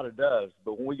there's a lot of doves.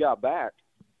 But when we got back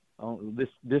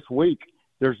this week,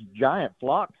 there's giant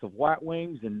flocks of white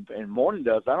wings and mourning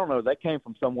doves. I don't know. They came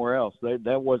from somewhere else.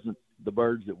 That wasn't the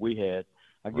birds that we had.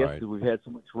 I guess Right. we've had so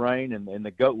much rain and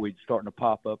the goatweed's starting to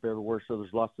pop up everywhere, so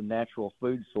there's lots of natural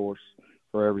food source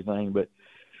for everything. But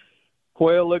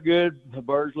quail look good. The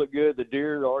birds look good. The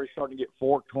deer are already starting to get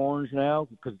forked horns now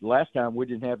because last time we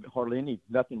didn't have hardly any.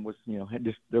 Nothing was,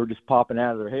 they were just popping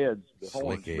out of their heads. The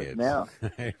horns. Slick But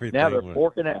heads. now they're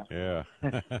forking out. Yeah.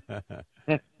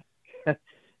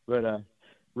 But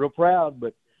real proud.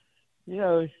 But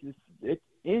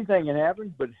anything can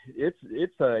happen. But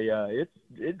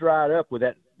it dried up with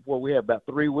that. Well, we have about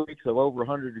 3 weeks of over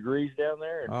 100 degrees down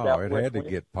there. It had to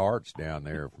get parched down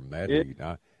there from that heat.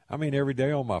 I mean, every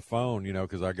day on my phone,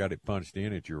 because I got it punched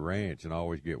in at your ranch and I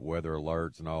always get weather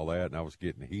alerts and all that, and I was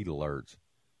getting heat alerts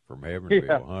from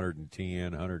Heavenville,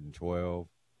 110, 112.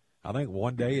 I think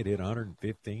one day it hit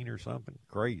 115 or something.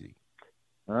 Crazy.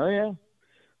 Oh, yeah.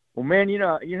 Well, man, you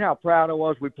know how proud I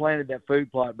was. We planted that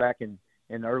food plot back in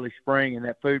the early spring, and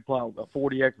that food plot, a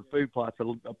 40-acre food plot's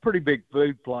a pretty big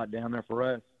food plot down there for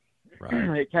us.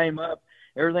 Right. It came up.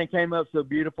 Everything came up so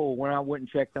beautiful. When I went and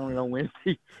checked on it on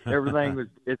Wednesday, everything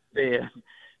it's dead.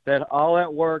 All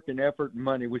that work and effort and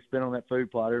money we spent on that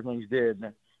food plot, everything's dead.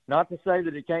 Now, not to say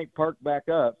that it can't perk back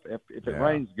up if it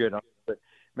rains good on it, but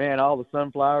man, all the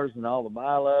sunflowers and all the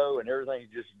milo and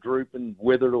everything's just drooping,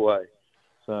 withered away.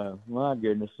 So my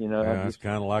goodness, it's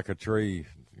kind of like a tree.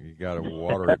 You got to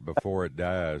water it before it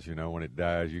dies. When it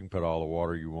dies, you can put all the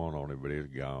water you want on it, but it's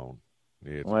gone.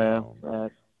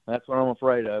 Gone. That's what I'm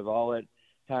afraid of. All that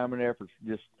time and effort,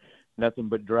 just nothing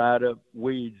but dried up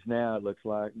weeds now, it looks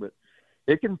like. But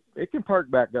it can perk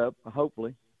back up,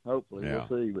 hopefully. We'll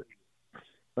see. But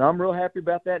I'm real happy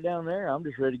about that down there. I'm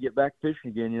just ready to get back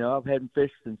fishing again. I hadn't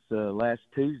fished since last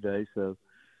Tuesday, so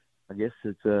I guess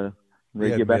it's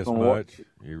ready to get back on much.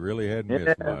 You really hadn't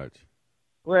missed much.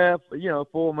 Well,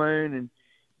 full moon and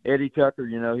Eddie Tucker,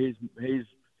 he's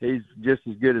just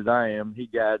as good as I am. He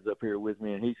guides up here with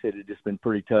me, and he said it's just been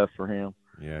pretty tough for him.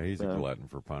 Yeah, he's a glutton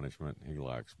for punishment. He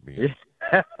likes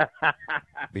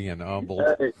being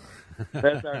humbled. Hey,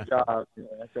 that's our job.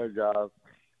 That's our job.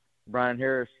 Brian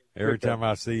Harris Every time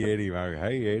I see Eddie, I go,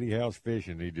 "Hey, Eddie, how's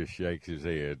fishing?" He just shakes his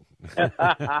head.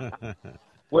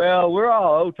 Well, we're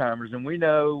all old timers, and we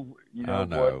know, I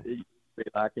know. what it be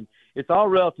like. And it's all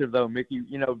relative, though, Mickey.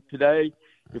 Today,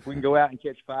 if we can go out and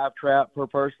catch 5 trout per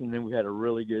person, then we had a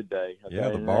really good day. Okay? Yeah,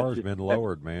 the bar's been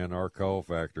lowered, man. Our call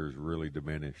factor's really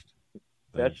diminished.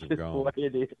 That's just the way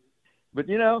it is. But,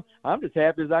 I'm just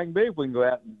happy as I can be if we can go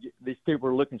out and these people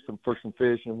are looking for some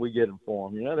fish and we get them for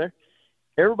them.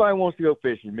 Everybody wants to go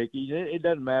fishing, Mickey. It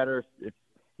doesn't matter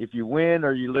if you win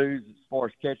or you lose as far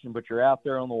as catching, but you're out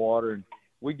there on the water, and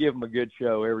we give them a good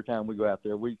show every time we go out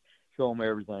there. We show them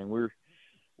everything.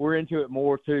 We're into it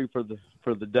more too for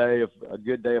the day of a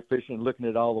good day of fishing, looking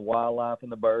at all the wildlife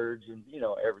and the birds and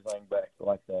everything back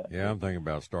like that. Yeah, I'm thinking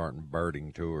about starting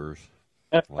birding tours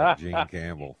like Gene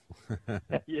Campbell.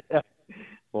 Yeah,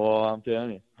 well, I'm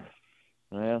telling you.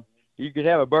 Well, you could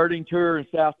have a birding tour in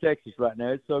South Texas right now.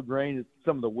 It's so green. It's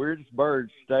some of the weirdest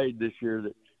birds stayed this year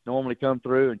that normally come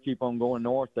through and keep on going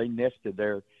north. They nested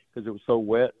there because it was so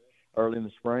wet early in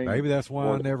the spring. Maybe that's why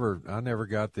I never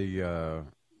got the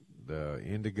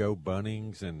indigo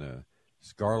bunnings and the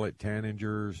scarlet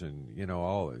tanagers and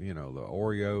all the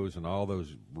Oreos and all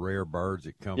those rare birds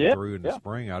that come through in the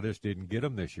spring. I just didn't get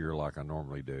them this year like I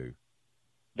normally do.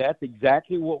 That's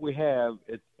exactly what we have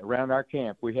around our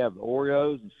camp. We have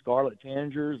Oreos and scarlet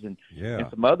tanagers and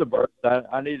some other birds.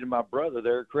 I needed my brother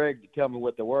there, Craig, to tell me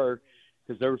what they were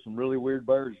because there were some really weird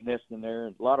birds nesting there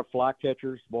and a lot of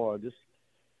flycatchers. Boy,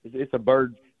 it's a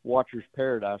bird watcher's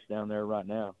paradise down there right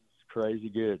now. It's crazy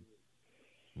good.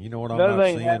 You know what I'm not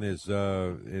seeing is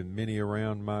in many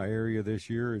around my area this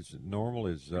year is normal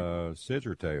is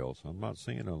scissor tails. I'm not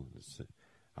seeing them.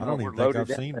 I don't even think I've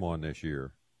seen one this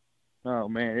year. Oh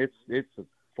man, it's a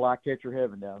flycatcher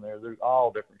heaven down there. There's all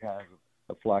different kinds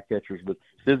of flycatchers, but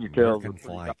scissor tails. American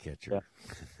flycatcher.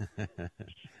 Yeah.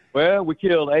 Well, we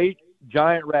killed 8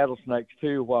 giant rattlesnakes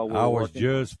too while we were working. I was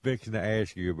just fixing to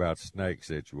ask you about snake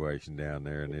situation down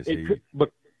there in this heat.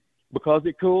 Because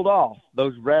it cooled off,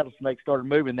 those rattlesnakes started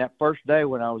moving. That first day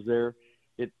when I was there,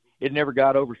 it never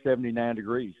got over 79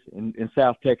 degrees in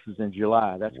South Texas in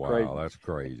July. That's crazy. Wow, that's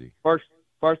crazy.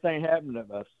 First thing happened,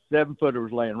 a 7-footer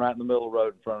was laying right in the middle of the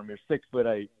road in front of me,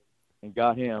 6'8", and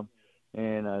got him.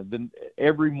 And then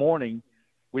every morning,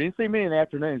 we didn't see many in the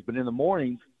afternoons, but in the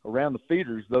mornings around the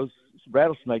feeders, those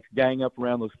rattlesnakes gang up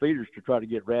around those feeders to try to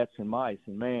get rats and mice.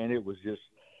 And man, it was just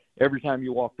every time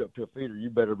you walked up to a feeder,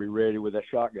 you better be ready with that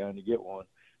shotgun to get one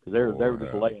because they were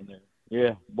just laying there.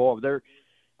 Yeah, boy,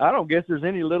 I don't guess there's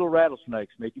any little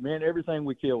rattlesnakes, Mickey. Man, everything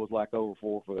we killed was like over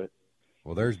 4 foot.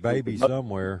 Well, there's babies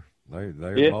somewhere.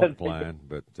 They're multiplying,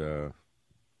 but those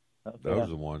are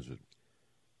the ones that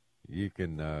you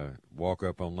can walk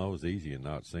up on those easy and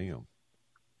not see them.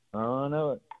 Oh, I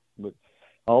know it. But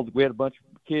we had a bunch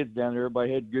of kids down there.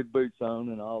 Everybody had good boots on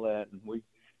and all that. And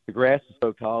the grass is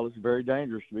so tall, it's very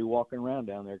dangerous to be walking around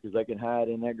down there because they can hide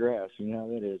in that grass. You know how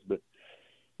that is. But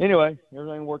anyway,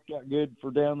 everything worked out good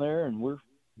for down there, and we're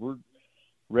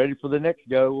ready for the next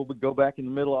go. We'll go back in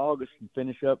the middle of August and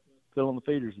finish up filling the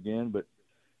feeders again. But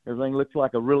everything looks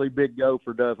like a really big go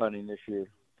for dove hunting this year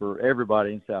for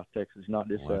everybody in South Texas, not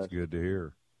just us. That's good to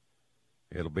hear.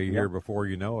 It'll be here before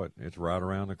you know it. It's right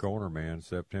around the corner, man.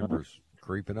 September's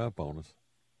creeping up on us.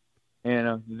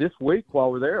 And this week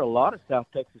while we're there, a lot of South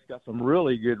Texas got some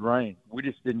really good rain. We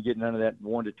just didn't get none of that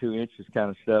 1 to 2 inches kind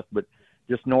of stuff, but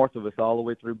just north of us all the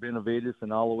way through Benavides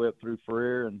and all the way up through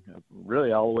Freer and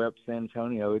really all the way up to San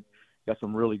Antonio, it got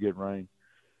some really good rain.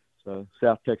 So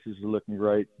South Texas is looking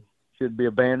great. Should be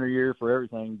a banner year for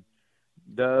everything,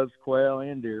 doves, quail,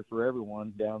 and deer for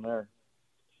everyone down there.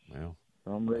 Well,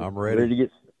 I'm ready. I'm ready to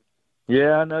get.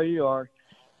 Yeah, I know you are.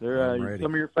 Some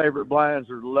of your favorite blinds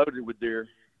are loaded with deer.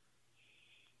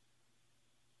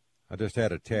 I just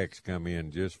had a text come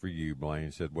in just for you,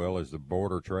 Blaine. Said, "Well, has the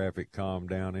border traffic calmed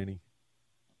down any?"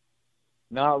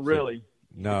 Not really.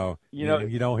 No, you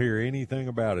don't hear anything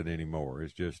about it anymore.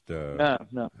 It's just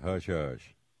no hush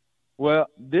hush. Well,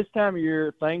 this time of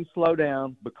year, things slow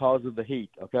down because of the heat,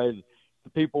 okay?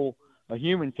 A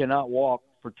human cannot walk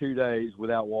for 2 days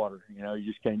without water. You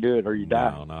just can't do it or you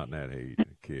die. No, not in that heat.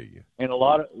 It'll kill you. And a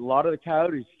lot of the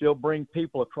coyotes still bring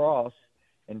people across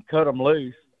and cut them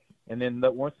loose. And then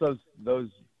once those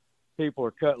people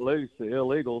are cut loose, the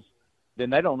illegals,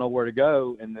 then they don't know where to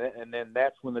go. And then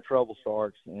that's when the trouble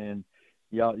starts. And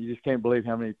you just can't believe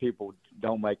how many people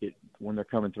don't make it when they're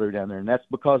coming through down there, and that's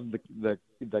because of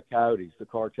the coyotes, the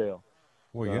cartel.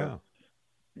 Well, yeah,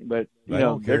 but they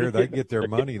don't care. They get their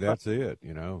money. That's it.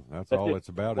 That's all it's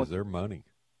about is their money.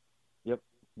 Yep.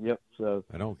 So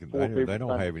they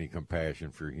don't have any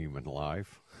compassion for human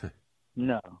life.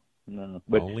 No.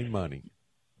 But only money.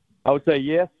 I would say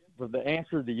yes. For the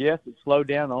answer to yes, it slowed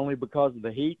down only because of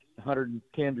the heat,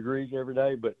 110 degrees every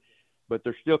day, but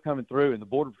they're still coming through, and the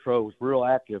Border Patrol was real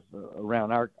active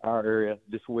around our area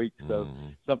this week. So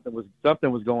something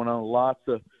was going on. Lots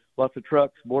of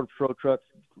trucks, Border Patrol trucks,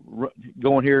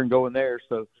 going here and going there.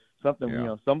 So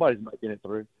somebody's making it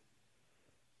through.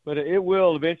 But it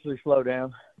will eventually slow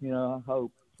down. I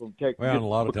hope. Well, and a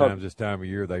lot of times this time of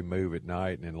year they move at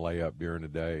night and then lay up during the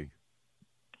day.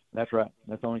 That's right.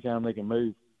 That's the only time they can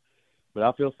move. But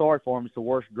I feel sorry for them. It's the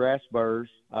worst grass burrs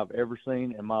I've ever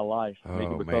seen in my life.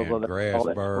 Oh, man, grass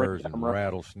burrs and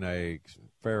rattlesnakes, and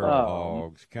feral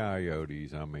hogs,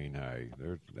 coyotes. I mean, hey,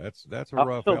 that's a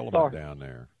rough element down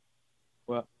there.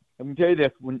 Well, let me tell you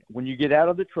this. When you get out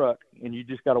of the truck and you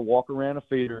just got to walk around a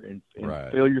feeder and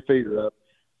fill your feeder up,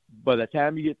 by the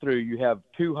time you get through, you have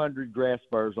 200 grass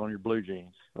burrs on your blue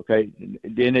jeans, okay?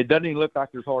 And it doesn't even look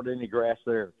like there's hardly any grass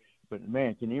there. But,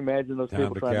 man, can you imagine those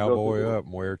people trying to go cowboy up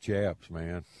and wear chaps,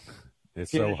 man.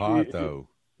 It's so hot, though.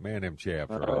 Man, them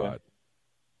chaps are hot.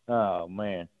 Oh,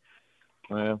 man.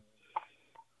 Well,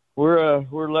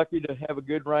 we're lucky to have a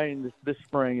good rain this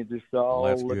spring. It's just all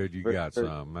that's good. You got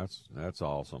some. That's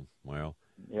awesome. Well,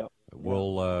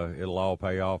 it'll all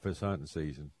pay off this hunting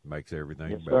season. Makes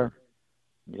everything better. Sir.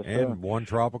 Yes, and sir. One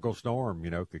tropical storm,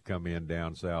 could come in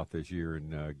down south this year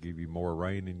and give you more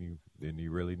rain than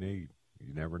you really need.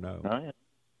 You never know. Oh, yeah.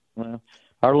 Well,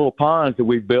 our little ponds that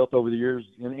we've built over the years,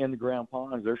 in the ground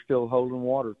ponds, they're still holding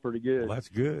water pretty good. Well, that's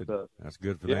good. That's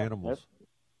good for the animals.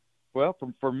 Well,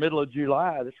 for middle of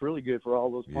July, that's really good for all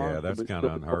those ponds. Yeah, that's kind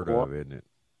of unheard of, isn't it?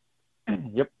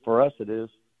 Yep, for us it is.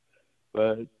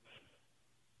 But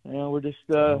we're just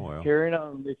carrying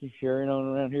on, Mickey, carrying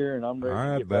on around here, and I'm ready. All to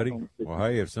right, get buddy. back on the Well,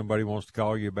 hey, if somebody wants to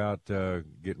call you about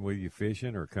getting with you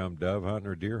fishing or come dove hunting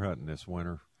or deer hunting this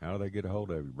winter, how do they get a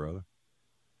hold of you, brother?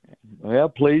 Well,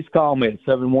 please call me at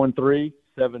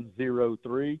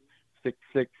 713-703-6656,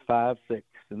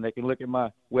 and they can look at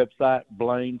my website,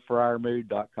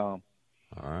 BlaneFryerMood.com.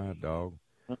 All right, dog.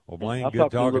 Well, Blaine, good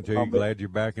talking to you. Glad you're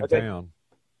back in town.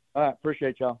 All right,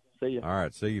 appreciate y'all. See you. All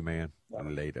right, see you, man.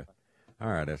 Later. All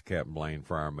right, that's Captain Blaine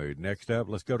Fryermood. Next up,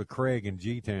 let's go to Craig in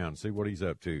G-Town, see what he's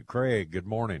up to. Craig, good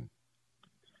morning.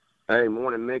 Hey,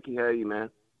 morning, Mickey. How are you, man?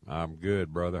 I'm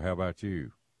good, brother. How about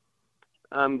you?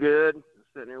 I'm good.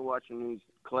 Sitting here watching these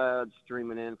clouds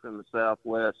streaming in from the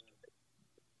southwest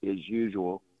as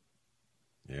usual.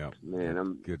 Yeah, man,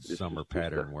 I'm good summer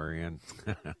pattern we're in.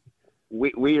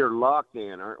 we are locked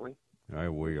in, aren't we? Hey,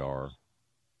 we are.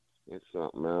 It's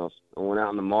something else. I went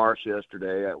out in the marsh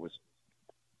yesterday. It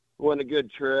wasn't a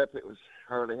good trip. It was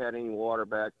hardly had any water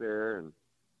back there and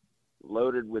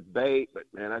loaded with bait, but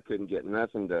man, I couldn't get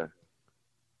nothing to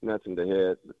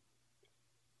hit.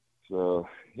 So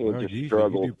just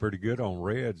struggled. You do pretty good on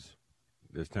reds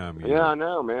this time of year. Yeah, I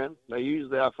know, man.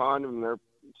 I find them, they're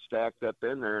stacked up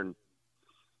in there,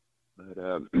 but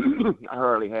I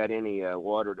hardly had any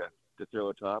water to throw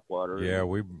a top water. Yeah,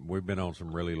 we've been on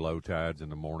some really low tides in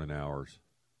the morning hours.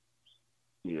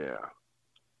 Yeah,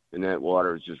 and that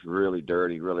water is just really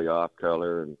dirty, really off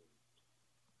color. And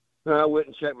I went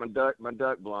and checked my duck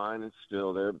blind. It's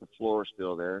still there. The floor's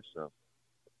still there. So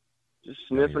just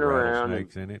sniffing around.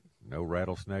 Rattlesnakes in it? No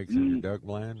rattlesnakes in your duck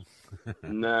blind?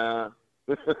 No,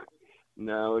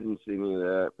 no, I didn't see any of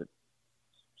that. But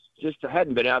just I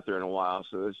hadn't been out there in a while,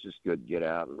 so it's just good to get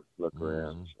out and look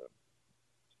around. So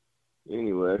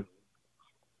anyway,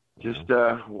 just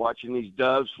watching these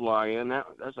doves fly in.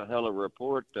 That's a hell of a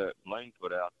report that Blaine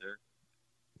put out there.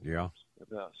 Yeah.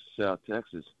 About South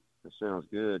Texas. That sounds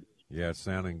good. Yeah, it's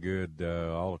sounding good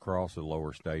all across the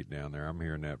lower state down there. I'm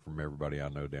hearing that from everybody I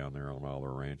know down there on all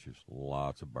their ranches.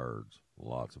 Lots of birds.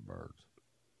 Lots of birds.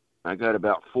 I got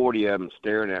about 40 of them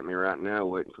staring at me right now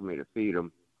waiting for me to feed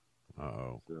them.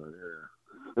 Uh-oh. So,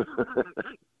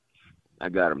 I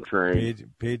got them trained.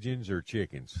 Pigeons or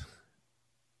chickens?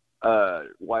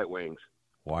 White wings.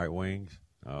 White wings?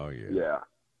 Oh, yeah. Yeah.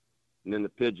 And then the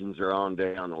pigeons are on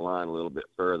down the line a little bit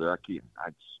further. I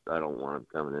don't want them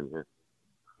coming in here.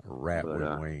 A rat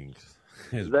with wings,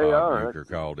 as they Bob Uecker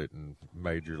called it in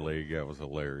Major League. That was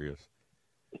hilarious.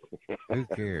 Who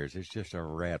cares? It's just a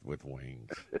rat with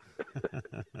wings.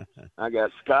 I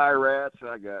got sky rats.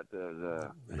 I got those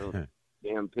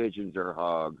damn pigeons are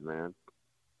hogs, man.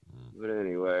 But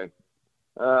anyway,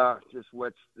 this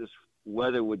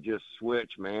weather would just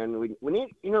switch, man. We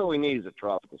need, we need is a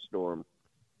tropical storm.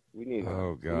 We need.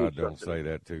 Oh God, don't say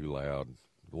that too loud.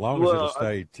 As long as it'll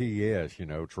stay TS,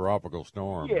 tropical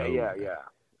storm. Yeah.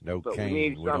 No but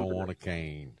cane. We don't want a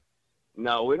cane.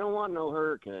 No, we don't want no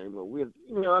hurricane. But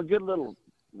a good little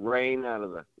rain out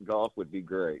of the Gulf would be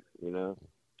great.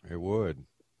 It would.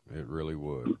 It really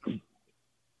would.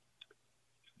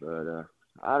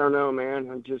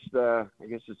 I'm just, I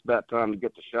guess it's about time to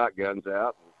get the shotguns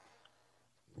out.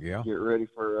 Yeah. Get ready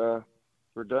for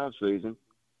dove season.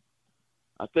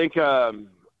 I think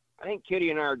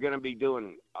Kitty and I are going to be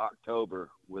doing October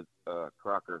with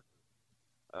Crocker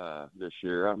this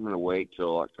year. I'm going to wait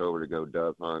till October to go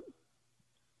dove hunt.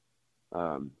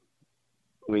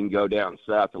 We can go down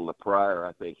south to La Prairie.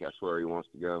 I think that's where he wants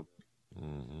to go.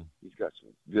 Mm-hmm. He's got some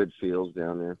good fields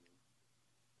down there.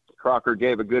 Crocker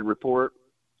gave a good report.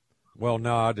 Well,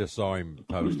 no, I just saw him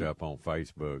post up on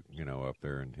Facebook, up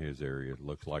there in his area. It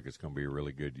looks like it's going to be a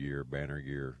really good year, banner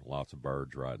year. Lots of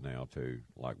birds right now, too,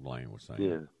 like Blaine was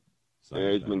saying.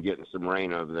 Yeah, he's been getting some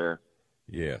rain over there.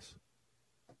 Yes.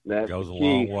 That goes a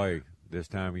long way. This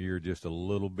time of year, just a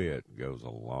little bit goes a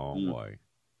long way.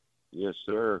 Yes,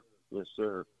 sir. Yes,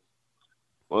 sir.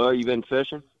 Well, you been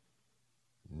fishing?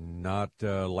 Not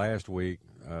last week,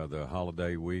 the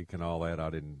holiday week and all that. I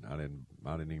didn't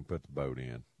even put the boat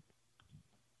in.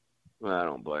 Well, I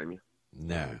don't blame you.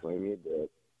 Nah. I don't blame you a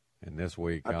bit. And this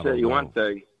week, I'll tell you one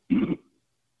thing.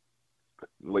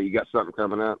 Well, you got something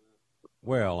coming up?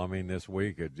 Well, I mean, this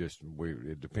week it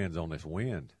depends on this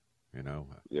wind,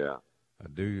 Yeah. A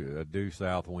due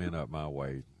south wind up my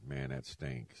way, man, that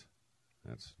stinks.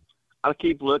 I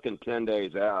keep looking 10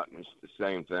 days out, and it's the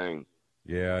same thing.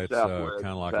 Yeah, it's kind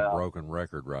of like a broken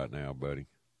record right now, buddy.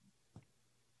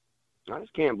 I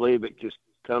just can't believe it just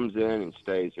comes in and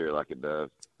stays here like it does.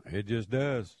 It just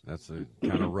does. That's the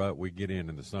kind of rut we get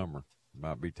in the summer.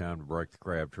 Might be time to break the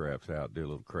crab traps out, do a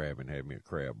little crabbing, have me a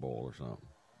crab boil or something.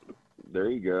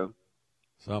 There you go.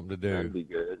 Something to do. That'd be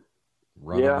good.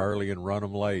 Run them early and run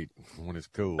them late when it's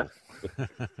cool.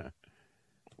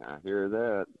 I hear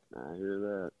that.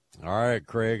 All right,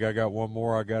 Craig, I got one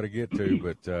more I got to get to,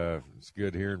 but it's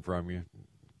good hearing from you.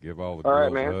 Give all the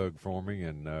girls a hug for me,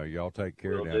 and y'all take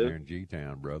care down there in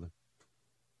G-Town, brother.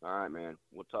 All right, man.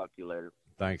 We'll talk to you later.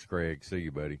 Thanks, Craig. See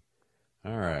you, buddy.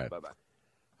 All right. Bye-bye.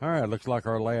 All right, looks like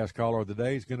our last caller of the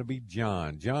day is going to be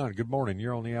John. John, good morning.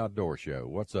 You're on the Outdoor Show.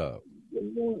 What's up?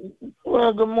 Good morning.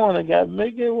 Well, good morning, guys.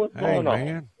 Mickey, what's going on? Hey,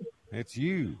 man. It's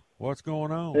you. What's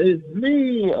going on? It's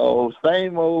me. Oh,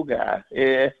 same old guy.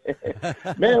 Yeah.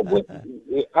 Man,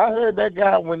 I heard that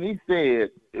guy when he said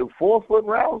 4-foot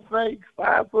rattlesnakes,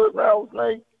 5-foot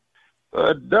rattlesnakes,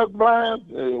 duck blinds,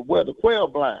 the quail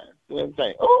blinds. You know what I'm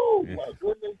saying? Oh, my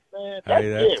goodness,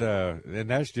 man. And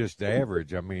that's just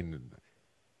average. I mean,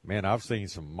 man, I've seen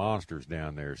some monsters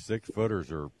down there.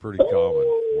 6-footers are pretty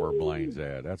common where Blaine's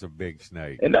at. That's a big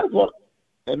snake. And that's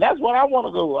what I want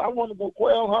to go. I want to go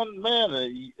quail hunting,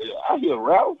 man. I hear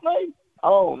rattlesnakes.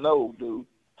 Oh no, dude.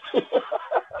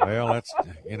 Well,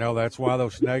 that's why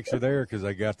those snakes are there, because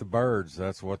they got the birds.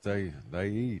 That's what they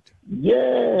eat.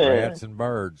 Yeah. Rats and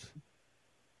birds.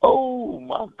 Oh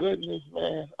my goodness,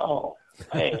 man. Oh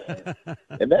man.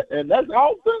 and that's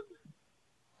Austin.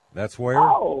 That's where.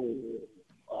 Oh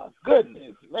my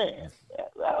goodness, man.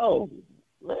 Oh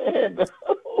man.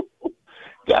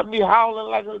 Got me howling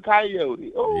like a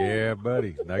coyote. Oh. Yeah,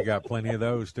 buddy. They got plenty of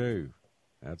those, too.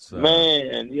 That's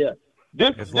man, yeah.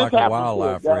 It's like a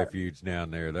wildlife refuge down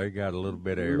there. They got a little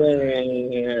bit of everything.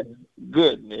 Man,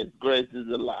 goodness gracious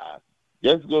alive.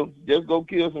 Just go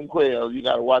kill some quails. You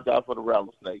got to watch out for the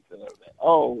rattlesnakes and everything.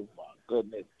 Oh, my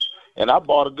goodness. And I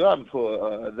bought a gun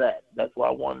for that. That's what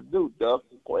I wanted to do, duck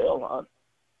and quail hunt.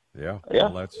 Yeah.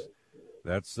 Well,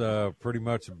 that's pretty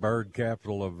much the bird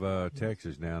capital of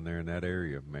Texas down there in that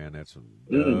area, man. That's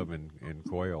dove and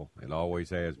quail. It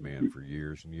always has been for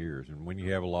years and years. And when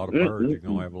you have a lot of birds, you're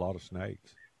going to have a lot of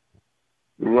snakes.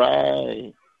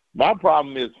 Right. My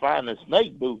problem is finding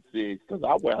snake boots because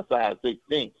I wear a size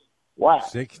 16. Wow.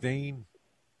 16?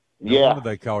 No yeah. Wonder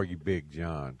they call you Big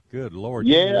John. Good Lord.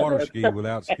 You can water ski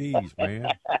without skis,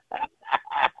 man.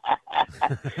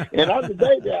 And I'm the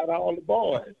baby out of all the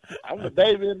boys. I'm the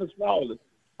baby in the smallest.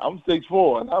 I'm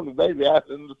 6'4", and I'm the baby out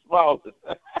in the smallest.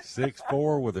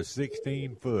 6'4" with a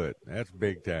 16-foot. That's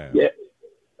big time. Yeah.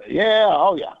 Yeah.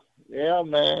 Oh yeah. Yeah,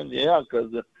 man. Yeah,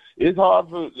 because it's hard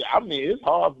for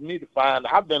me to find.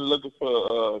 I've been looking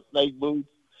for snake boots.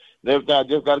 Everything. I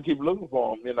just got to keep looking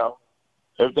for them.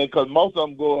 Everything, because most of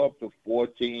them go up to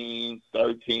 14,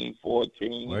 13,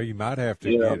 14. Well, you might have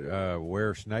to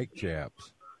wear snake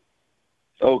chaps.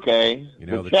 Okay.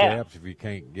 The chaps, if you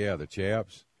can't, the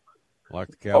chaps, like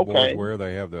the cowboys wear,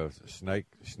 they have the snake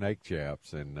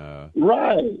chaps. And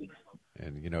right.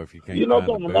 And, if you can't find the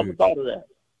boots. I never thought of that.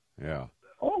 Yeah.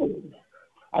 Oh,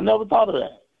 I never thought of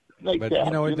that. Snake chaps,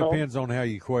 it depends on how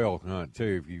you quail hunt,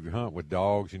 too. If you hunt with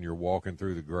dogs and you're walking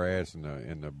through the grass and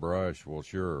the brush, well,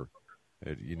 sure,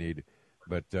 you need.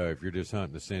 But if you're just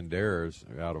hunting the cinderas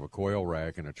out of a quail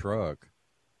rack in a truck,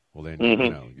 well,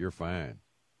 then, you're fine.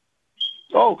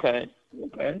 Okay.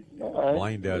 Okay. All right.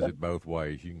 Blaine does it both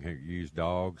ways. You can use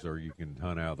dogs or you can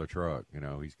hunt out of the truck.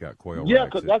 He's got quail Yeah, racks.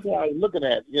 because that's what I was looking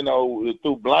at,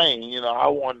 through Blaine. I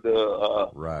wanted to,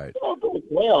 right. Do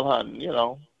quail hunting,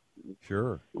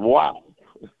 Sure. Wow.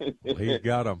 Well, he's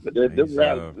got them.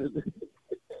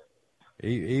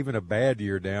 Even a bad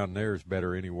year down there is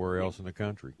better anywhere else in the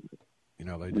country.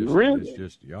 They just really? It's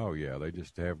just they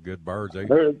just have good birds.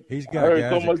 He's I got heard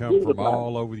guys so that come from about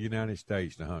all over the United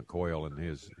States to hunt quail in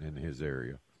his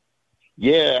area.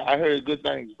 Yeah, I heard good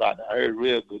things about it. I heard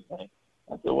real good things.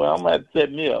 I said, well, I'm going to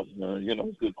set me up,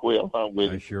 good quail hunt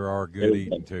with They it. sure are good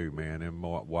eating too, man. Them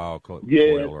wild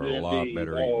quail are a lot indeed.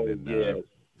 better eating than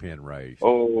pen raised.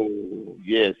 Oh,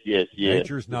 yes.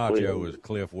 Nature's nacho, as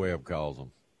Cliff Webb calls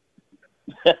them.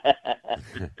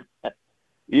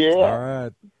 Yeah. All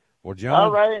right. Well, John,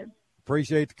 all right.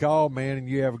 Appreciate the call, man, and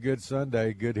you have a good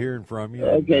Sunday. Good hearing from you.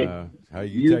 Okay. And, hey,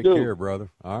 you take care, brother.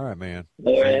 All right, man.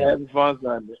 Have a fun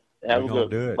Sunday. Have a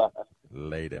good good do it. Bye.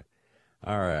 Later.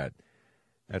 All right.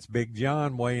 That's Big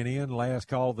John weighing in. Last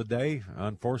call of the day.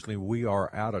 Unfortunately, we are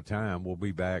out of time. We'll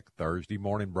be back Thursday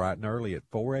morning bright and early at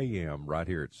 4 a.m. right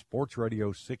here at Sports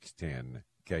Radio 610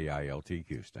 KILT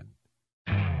Houston.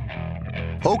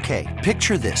 Okay,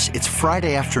 picture this. It's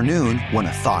Friday afternoon when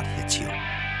a thought hits you.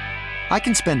 I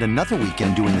can spend another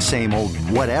weekend doing the same old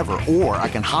whatever, or I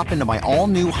can hop into my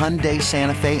all-new Hyundai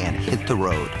Santa Fe and hit the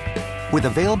road. With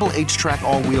available H-Track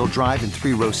all-wheel drive and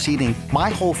 3-row seating, my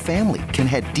whole family can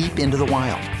head deep into the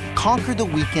wild. Conquer the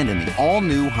weekend in the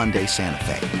all-new Hyundai Santa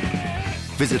Fe.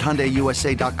 Visit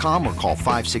HyundaiUSA.com or call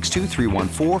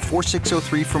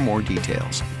 562-314-4603 for more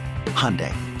details.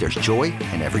 Hyundai, there's joy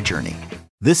in every journey.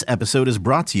 This episode is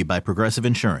brought to you by Progressive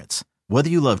Insurance. Whether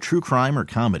you love true crime or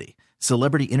comedy,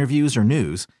 celebrity interviews or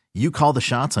news, you call the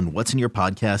shots on what's in your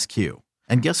podcast queue.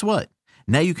 And guess what?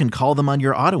 Now you can call them on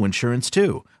your auto insurance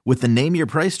too with the Name Your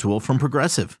Price tool from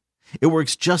Progressive. It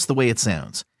works just the way it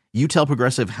sounds. You tell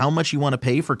Progressive how much you want to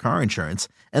pay for car insurance,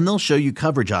 and they'll show you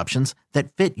coverage options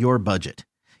that fit your budget.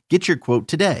 Get your quote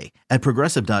today at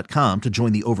Progressive.com to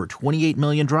join the over 28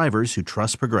 million drivers who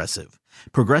trust Progressive.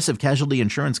 Progressive Casualty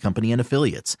Insurance Company and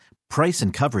Affiliates. Price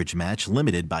and coverage match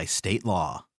limited by state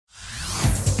law.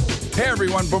 Hey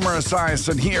everyone, Boomer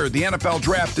Esiason here. The NFL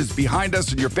Draft is behind us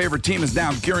and your favorite team is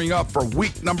now gearing up for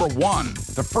week number 1.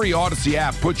 The free Odyssey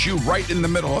app puts you right in the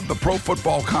middle of the pro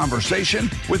football conversation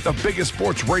with the biggest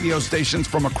sports radio stations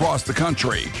from across the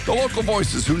country. The local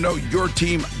voices who know your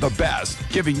team the best,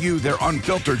 giving you their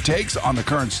unfiltered takes on the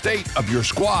current state of your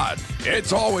squad.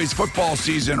 It's always football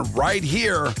season right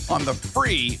here on the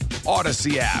free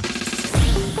Odyssey app.